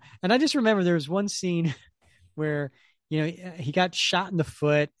 Yeah. Yeah. And I just remember there was one scene where, he got shot in the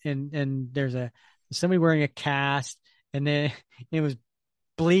foot and there's somebody wearing a cast and then it was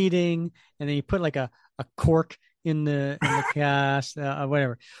bleeding and then he put like a cork in the cast,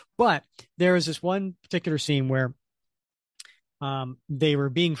 whatever. But there was this one particular scene where they were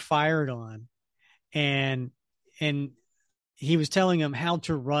being fired on, and he was telling them how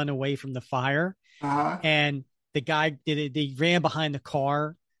to run away from the fire. And the guy did it. They ran behind the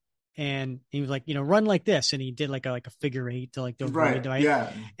car, and he was like, run like this. And he did like a figure eight to like the right.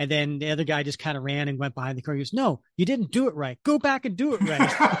 Yeah. And then the other guy just kind of ran and went behind the car. He goes, no, you didn't do it right. Go back and do it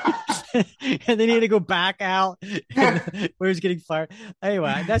right. And then he had to go back out where he's getting fired.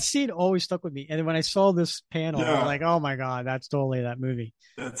 Anyway, that scene always stuck with me. And then when I saw this panel, I was like, oh my God, that's totally that movie.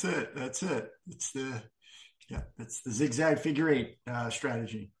 That's it. It's the zigzag figure eight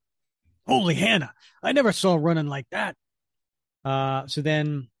strategy. Holy Hannah, I never saw running like that. So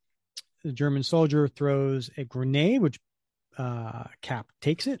then the German soldier throws a grenade, which Cap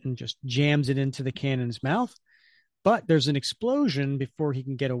takes it and just jams it into the cannon's mouth. But there's an explosion before he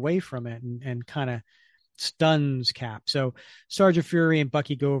can get away from it, and kind of stuns Cap. So Sergeant Fury and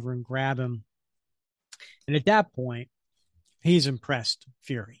Bucky go over and grab him. And at that point, he's impressed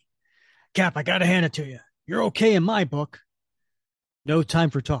Fury. Cap, I got to hand it to you. You're okay in my book. No time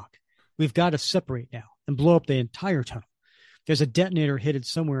for talk. We've got to separate now and blow up the entire tunnel. There's a detonator hidden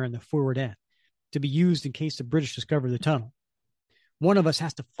somewhere in the forward end to be used in case the British discover the tunnel. One of us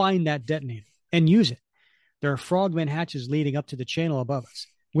has to find that detonator and use it. There are frogman hatches leading up to the channel above us.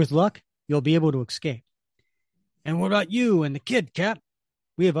 With luck, you'll be able to escape. And what about you and the kid, Cap?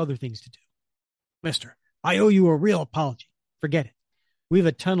 We have other things to do. Mister, I owe you a real apology. Forget it. We have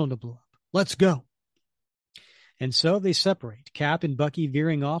a tunnel to blow up. Let's go. And so they separate, Cap and Bucky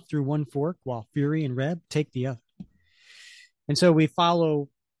veering off through one fork while Fury and Reb take the other. And so we follow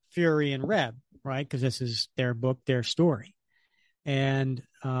Fury and Reb, right? Because this is their book, their story. And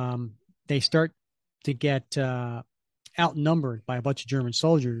they start to get outnumbered by a bunch of German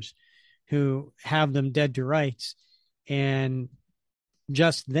soldiers who have them dead to rights. And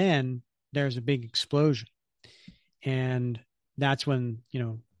just then there's a big explosion. And that's when,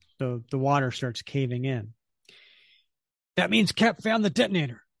 the water starts caving in. That means Cap found the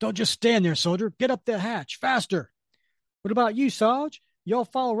detonator. Don't just stand there, soldier. Get up the hatch faster. What about you, Sarge? Y'all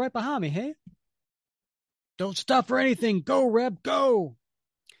follow right behind me, hey? Don't stop for anything. Go, Reb, go.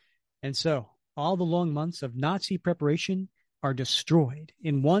 And so all the long months of Nazi preparation are destroyed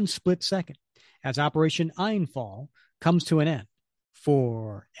in one split second as Operation Einfall comes to an end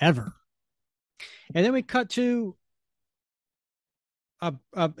forever. And then we cut to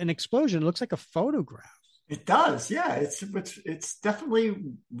an explosion. It looks like a photograph. It does, yeah. It's definitely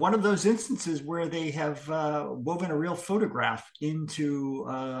one of those instances where they have woven a real photograph into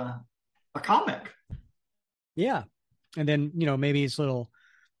a comic. Yeah, and then maybe it's a little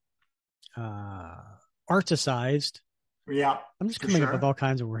articized. Yeah, I'm just coming up with all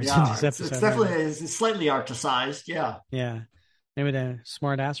kinds of words. Yeah, in this episode, it's definitely it's slightly articized. Yeah, yeah. Maybe the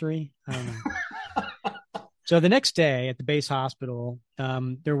smart assery. I don't know. So the next day at the base hospital,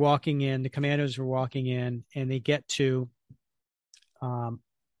 they're walking in, the commandos are walking in, and they get to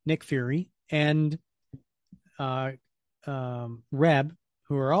Nick Fury and Reb,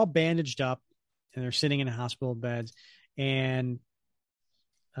 who are all bandaged up, and they're sitting in hospital beds, and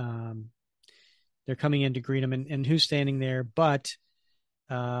they're coming in to greet him. And who's standing there but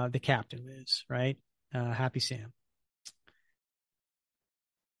the captain is, right? Happy Sam.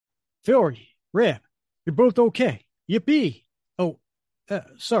 Fury, Reb. You're both okay. Yippee. Oh,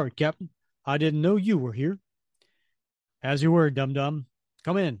 sorry, Captain. I didn't know you were here. As you were, dum-dum.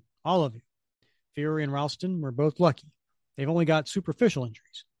 Come in, all of you. Fury and Ralston were both lucky. They've only got superficial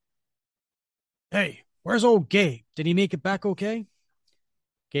injuries. Hey, where's old Gabe? Did he make it back okay?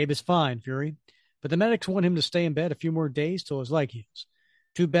 Gabe is fine, Fury. But the medics want him to stay in bed a few more days till his leg heals.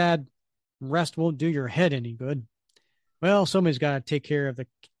 Too bad rest won't do your head any good. Well, somebody's got to take care of the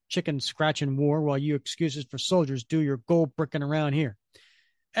chicken scratching war while you excuses for soldiers do your gold bricking around here.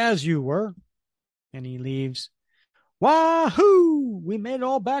 As you were. And he leaves. Wahoo! We made it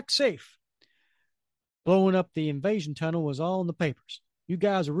all back safe. Blowing up the invasion tunnel was all in the papers. You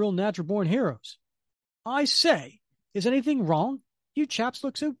guys are real natural-born heroes. I say, is anything wrong? You chaps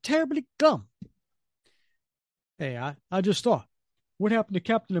look so terribly glum. Hey, I just thought, what happened to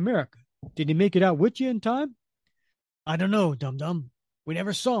Captain America? Did he make it out with you in time? I don't know, dum-dum. We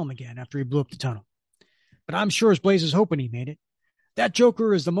never saw him again after he blew up the tunnel. But I'm sure as blazes hoping he made it. That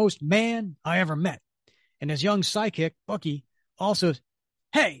Joker is the most man I ever met. And his young sidekick, Bucky, also...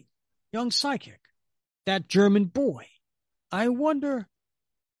 Hey, young sidekick. That German boy. I wonder...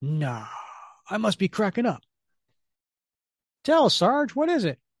 Nah, I must be cracking up. Tell us, Sarge, what is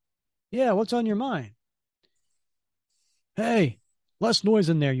it? Yeah, what's on your mind? Hey, less noise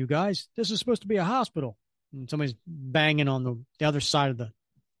in there, you guys. This is supposed to be a hospital. And somebody's banging on the other side of the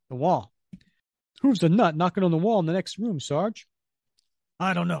wall. Who's the nut knocking on the wall in the next room, Sarge?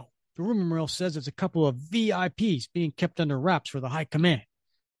 I don't know. The rumor mill says it's a couple of VIPs being kept under wraps for the high command.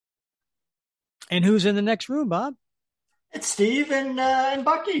 And who's in the next room, Bob? It's Steve and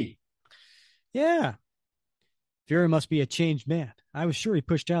Bucky. Yeah. Fury must be a changed man. I was sure he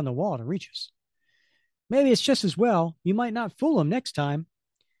pushed down the wall to reach us. Maybe it's just as well. You might not fool him next time.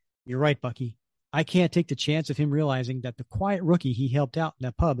 You're right, Bucky. I can't take the chance of him realizing that the quiet rookie he helped out in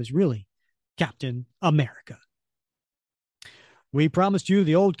that pub is really Captain America. We promised you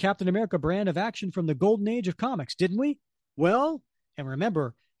the old Captain America brand of action from the golden age of comics, didn't we? Well, and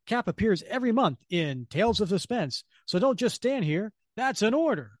remember, Cap appears every month in Tales of Suspense, so don't just stand here. That's an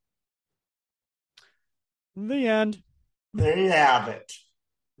order. The end. There you have it.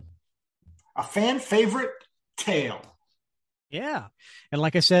 A fan favorite tale. Yeah. And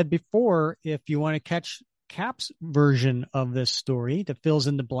like I said before, if you want to catch Cap's version of this story that fills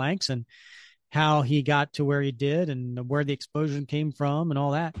in the blanks and how he got to where he did and where the explosion came from and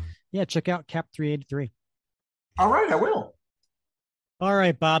all that, yeah, check out Cap 383. All right, I will. All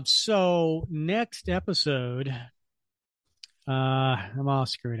right, Bob. So next episode, I'm all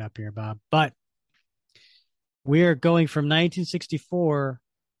screwed up here, Bob, but we're going from 1964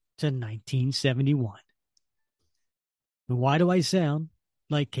 to 1971. Why do I sound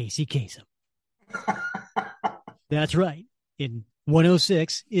like Casey Kasem? That's right. In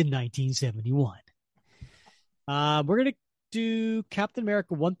 106 in 1971. We're going to do Captain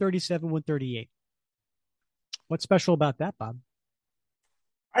America 137, 138. What's special about that, Bob?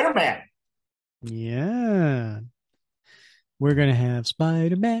 Spider-Man. Yeah. We're going to have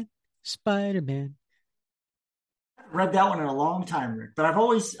Spider-Man. Read that one in a long time, Rick. But I've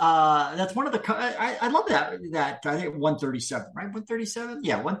always that's one of the I love that I think 137, right? 137,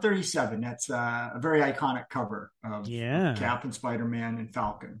 yeah, 137. That's a very iconic cover of Cap and Spider-Man and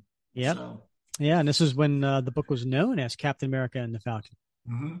Falcon. Yeah, so. Yeah, and this is when the book was known as Captain America and the Falcon.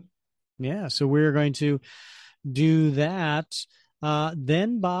 Mm-hmm. Yeah, so we're going to do that.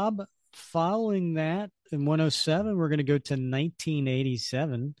 Then, Bob, following that in 107, we're going to go to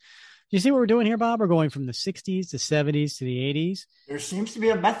 1987. You see what we're doing here, Bob? We're going from the 60s to 70s to the 80s. There seems to be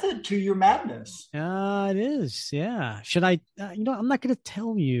a method to your madness. It is, yeah. Should I, I'm not going to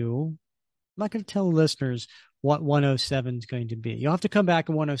tell you. I'm not going to tell the listeners what 107 is going to be. You'll have to come back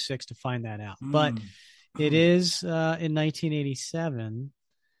in 106 to find that out. But it is in 1987.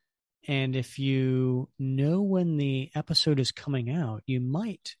 And if you know when the episode is coming out, you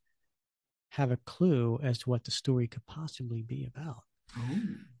might have a clue as to what the story could possibly be about.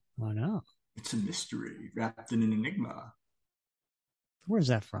 Ooh. Why not? It's a mystery wrapped in an enigma. Where's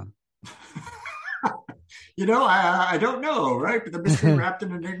that from? I don't know, right? But the mystery wrapped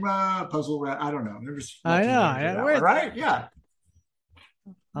in an enigma, puzzle, I don't know. I know. Right? Yeah.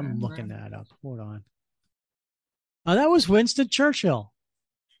 I'm looking that up. Hold on. Oh, that was Winston Churchill.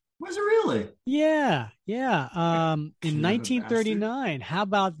 Was it really? Yeah. In 1939. How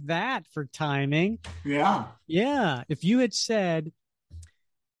about that for timing? Yeah. Yeah. If you had said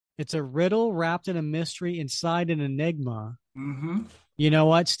it's a riddle wrapped in a mystery inside an enigma, you know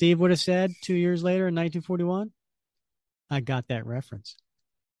what Steve would have said 2 years later in 1941? I got that reference.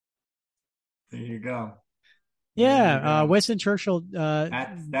 There you go. Yeah. Winston Churchill.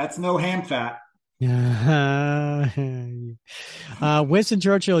 That's no ham fat. Winston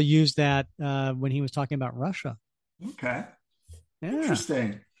Churchill used that when he was talking about Russia. Okay. Yeah.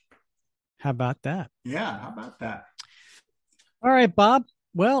 Interesting. How about that? Yeah, how about that? All right, Bob.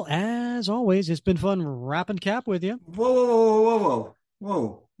 Well, as always, it's been fun wrapping Cap with you. Whoa.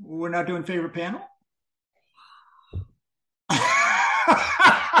 We're not doing favorite panel?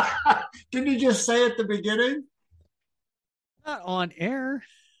 Didn't you just say at the beginning? Not on air.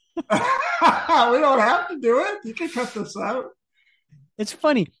 We don't have to do it. You can cut this out. It's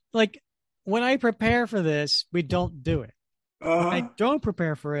funny. Like when I prepare for this, we don't do it. When I don't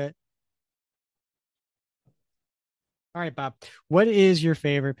prepare for it. All right, Bob. What is your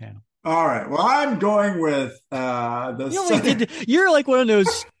favorite panel? All right. Well, I'm going with You're like one of those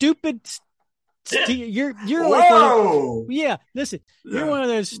stupid. You're Whoa! Like listen. Yeah. You're one of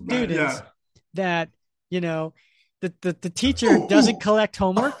those students that the teacher doesn't collect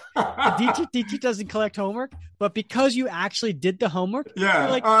homework. The teacher doesn't collect homework, but because you actually did the homework, you're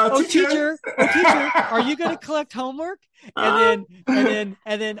like, teacher, are you going to collect homework? And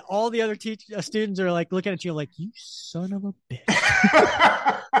then all the other students are like looking at you like, you son of a bitch.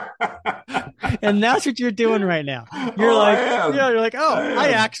 And that's what you're doing right now. You're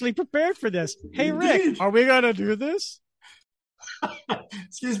I actually prepared for this. Hey, Indeed. Rick, are we going to do this?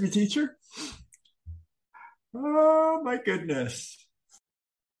 Excuse me, teacher. Oh, my goodness.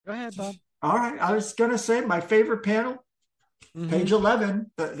 Go ahead, Bob. All right. I was going to say my favorite panel Page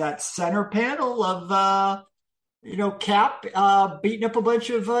 11, that center panel of, Cap beating up a bunch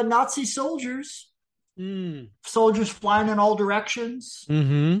of Nazi soldiers. Soldiers flying in all directions.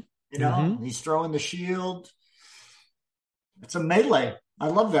 He's throwing the shield. It's a melee. I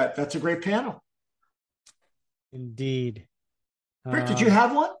love that. That's a great panel. Indeed. Rick, did you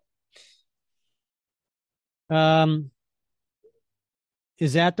have one?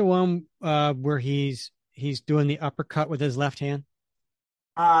 Is that the one where he's doing the uppercut with his left hand?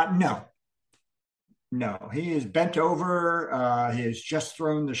 No. He is bent over. He has just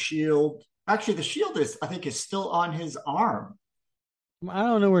thrown the shield. Actually, the shield I think is still on his arm. I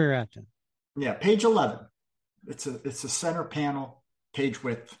don't know where you're at then. Yeah, page 11. It's a center panel, page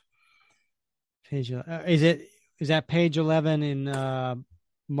width. Is that page 11 in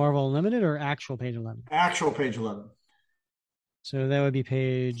Marvel Unlimited or actual page 11? Actual page 11. So that would be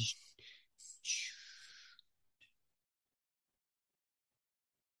page.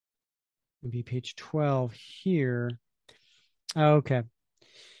 Would be page 12 here. Okay.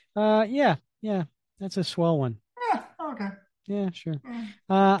 Yeah. That's a swell one. Yeah. Okay. Yeah, sure.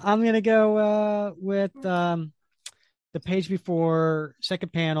 I'm gonna go with the page before,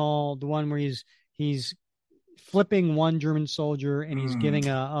 second panel, the one where he's flipping one German soldier and he's giving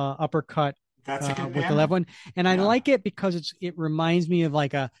a uppercut. That's a good with the left one, and I like it because it reminds me of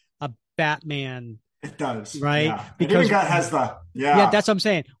like a Batman. It does, right? Yeah. Because it has the that's what I'm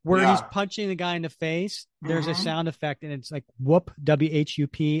saying. Where he's punching the guy in the face, there's a sound effect, and it's like whoop,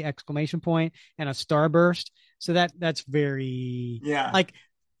 WHUP exclamation point, and a starburst. So that's very I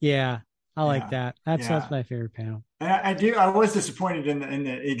like that. That's my favorite panel. And I was disappointed in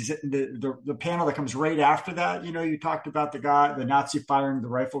the panel that comes right after that. You talked about the Nazi firing the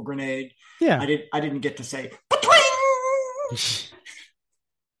rifle grenade. Yeah, I didn't get to say.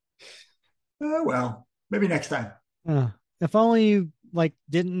 Oh, well, maybe next time. If only you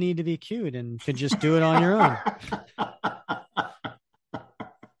didn't need to be cued and could just do it on your own.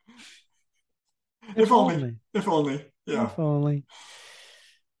 If only. Yeah. If only.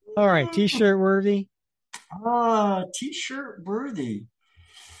 All right, T-shirt worthy. T-shirt worthy.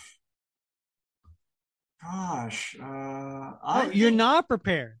 Gosh, you're not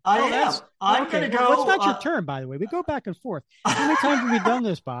prepared. I am. I'm going to go. It's not your turn, by the way. We go back and forth. How many times have we done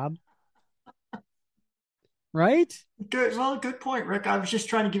this, Bob? Right? Good. Well, good point, Rick. I was just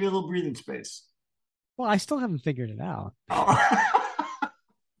trying to give you a little breathing space. Well, I still haven't figured it out. Oh.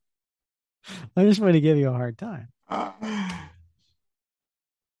 I just want to give you a hard time.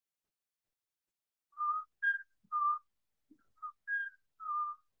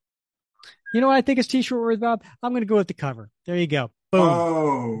 You know what I think is T-shirt worthy, Bob? I'm going to go with the cover. There you go. Boom.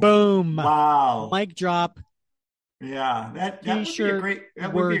 Oh, boom. Wow. Mic drop. Yeah, that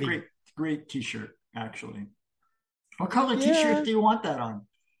would be a great T-shirt, actually. What color T-shirt do you want that on?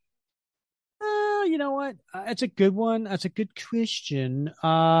 You know what? It's a good one. That's a good question.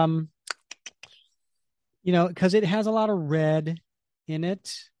 Because it has a lot of red in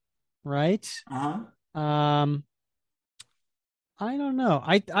it, right? I don't know.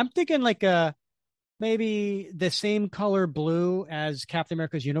 I'm thinking maybe the same color blue as Captain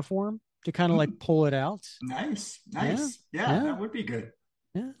America's uniform to kind of pull it out. Nice. Yeah, that would be good.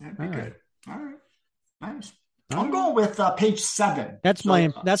 Yeah, that'd be good. All right, nice. I'm going with page 7. That's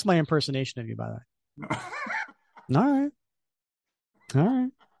my impersonation of you, by the way. All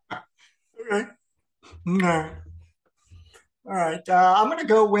right. Okay. No. All right. I'm going to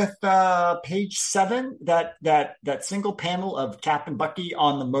go with page 7. That single panel of Cap and Bucky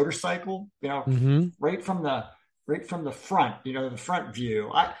on the motorcycle. Right from the front. The front view.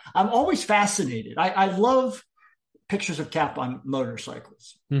 I'm always fascinated. I love pictures of Cap on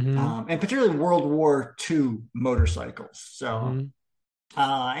motorcycles, and particularly World War II motorcycles. So,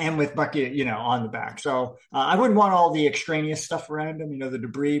 and with Bucky, on the back. So I wouldn't want all the extraneous stuff around him, the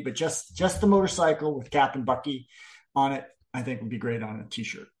debris, but just the motorcycle with Cap and Bucky on it, I think would be great on a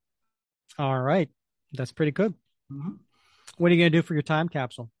T-shirt. All right. That's pretty good. What are you going to do for your time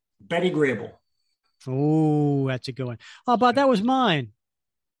capsule? Betty Grable. Oh, that's a good one. Oh, but that was mine.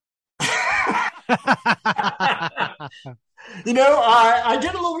 I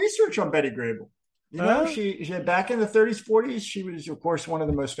did a little research on Betty Grable. She back in the 30s, 40s, she was, of course, one of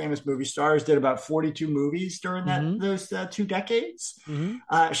the most famous movie stars, did about 42 movies during those 2 decades.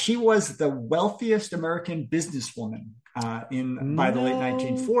 She was the wealthiest American businesswoman by the late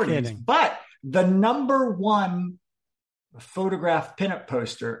 1940s. Kidding. But the number one photograph pinup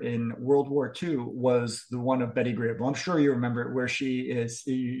poster in World War II was the one of Betty Grable. I'm sure you remember it, where she is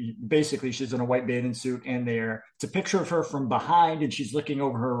basically, she's in a white bathing suit, and it's a picture of her from behind, and she's looking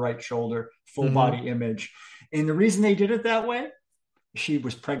over her right shoulder, full body image. And the reason they did it that way, she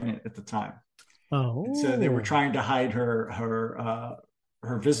was pregnant at the time. Oh, and so they were trying to hide her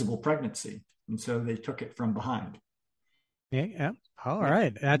visible pregnancy, and so they took it from behind. Yeah. All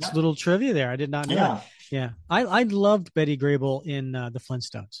right, that's a little trivia there. I did not know. That. Yeah, I loved Betty Grable in the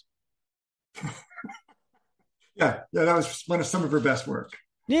Flintstones. yeah, that was one of some of her best work.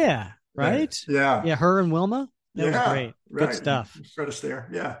 Yeah, right. Yeah. Her and Wilma. That was great. Good right. stuff. Fred Astaire.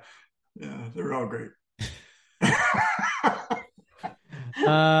 Yeah, they were all great.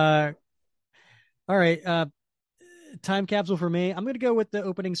 All right. Time capsule for me. I'm going to go with the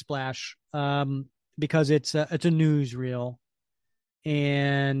opening splash because it's a newsreel,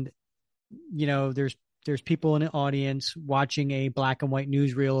 and there's people in the audience watching a black and white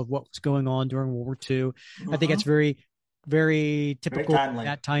newsreel of what was going on during World War II. I think it's very, very typical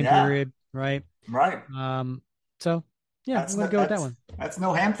that time period, right? Right. So I'm going to go with that one. That's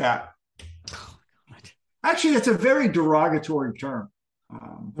no ham fat. Oh, God. Actually, that's a very derogatory term.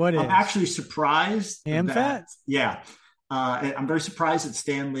 What is? I'm actually surprised. Ham fat? Yeah. I'm very surprised that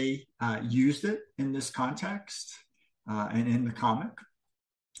Stan Lee used it in this context and in the comic.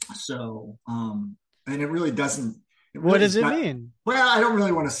 So, and it really doesn't. What does it mean? Well, I don't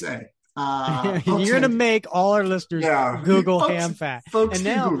really want to say. You're going to make all our listeners Google ham fat. Folks and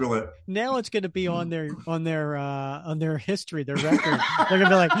now, Google it. Now it's going to be on their history, their record. They're going to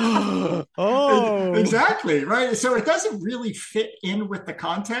be like, oh, exactly right. So it doesn't really fit in with the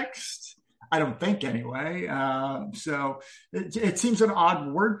context. I don't think anyway. So it seems an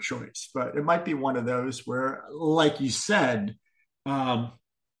odd word choice, but it might be one of those where, like you said,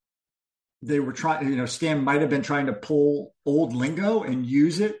 they were trying, Stan might have been trying to pull old lingo and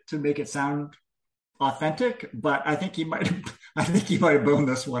use it to make it sound authentic, but I think he might have boned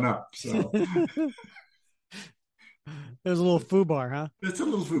this one up. So there's a little foobar, huh? It's a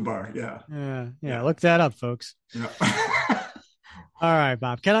little foobar. Yeah. Yeah. Look that up, folks. Yeah. All right,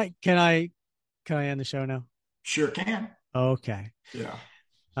 Bob. Can I end the show now? Sure can. Okay. Yeah.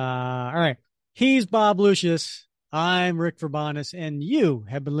 All right. He's Bob Lucius. I'm Rick Verbanis, and you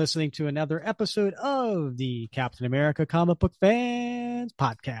have been listening to another episode of the Captain America Comic Book Fans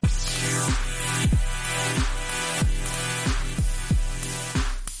Podcast.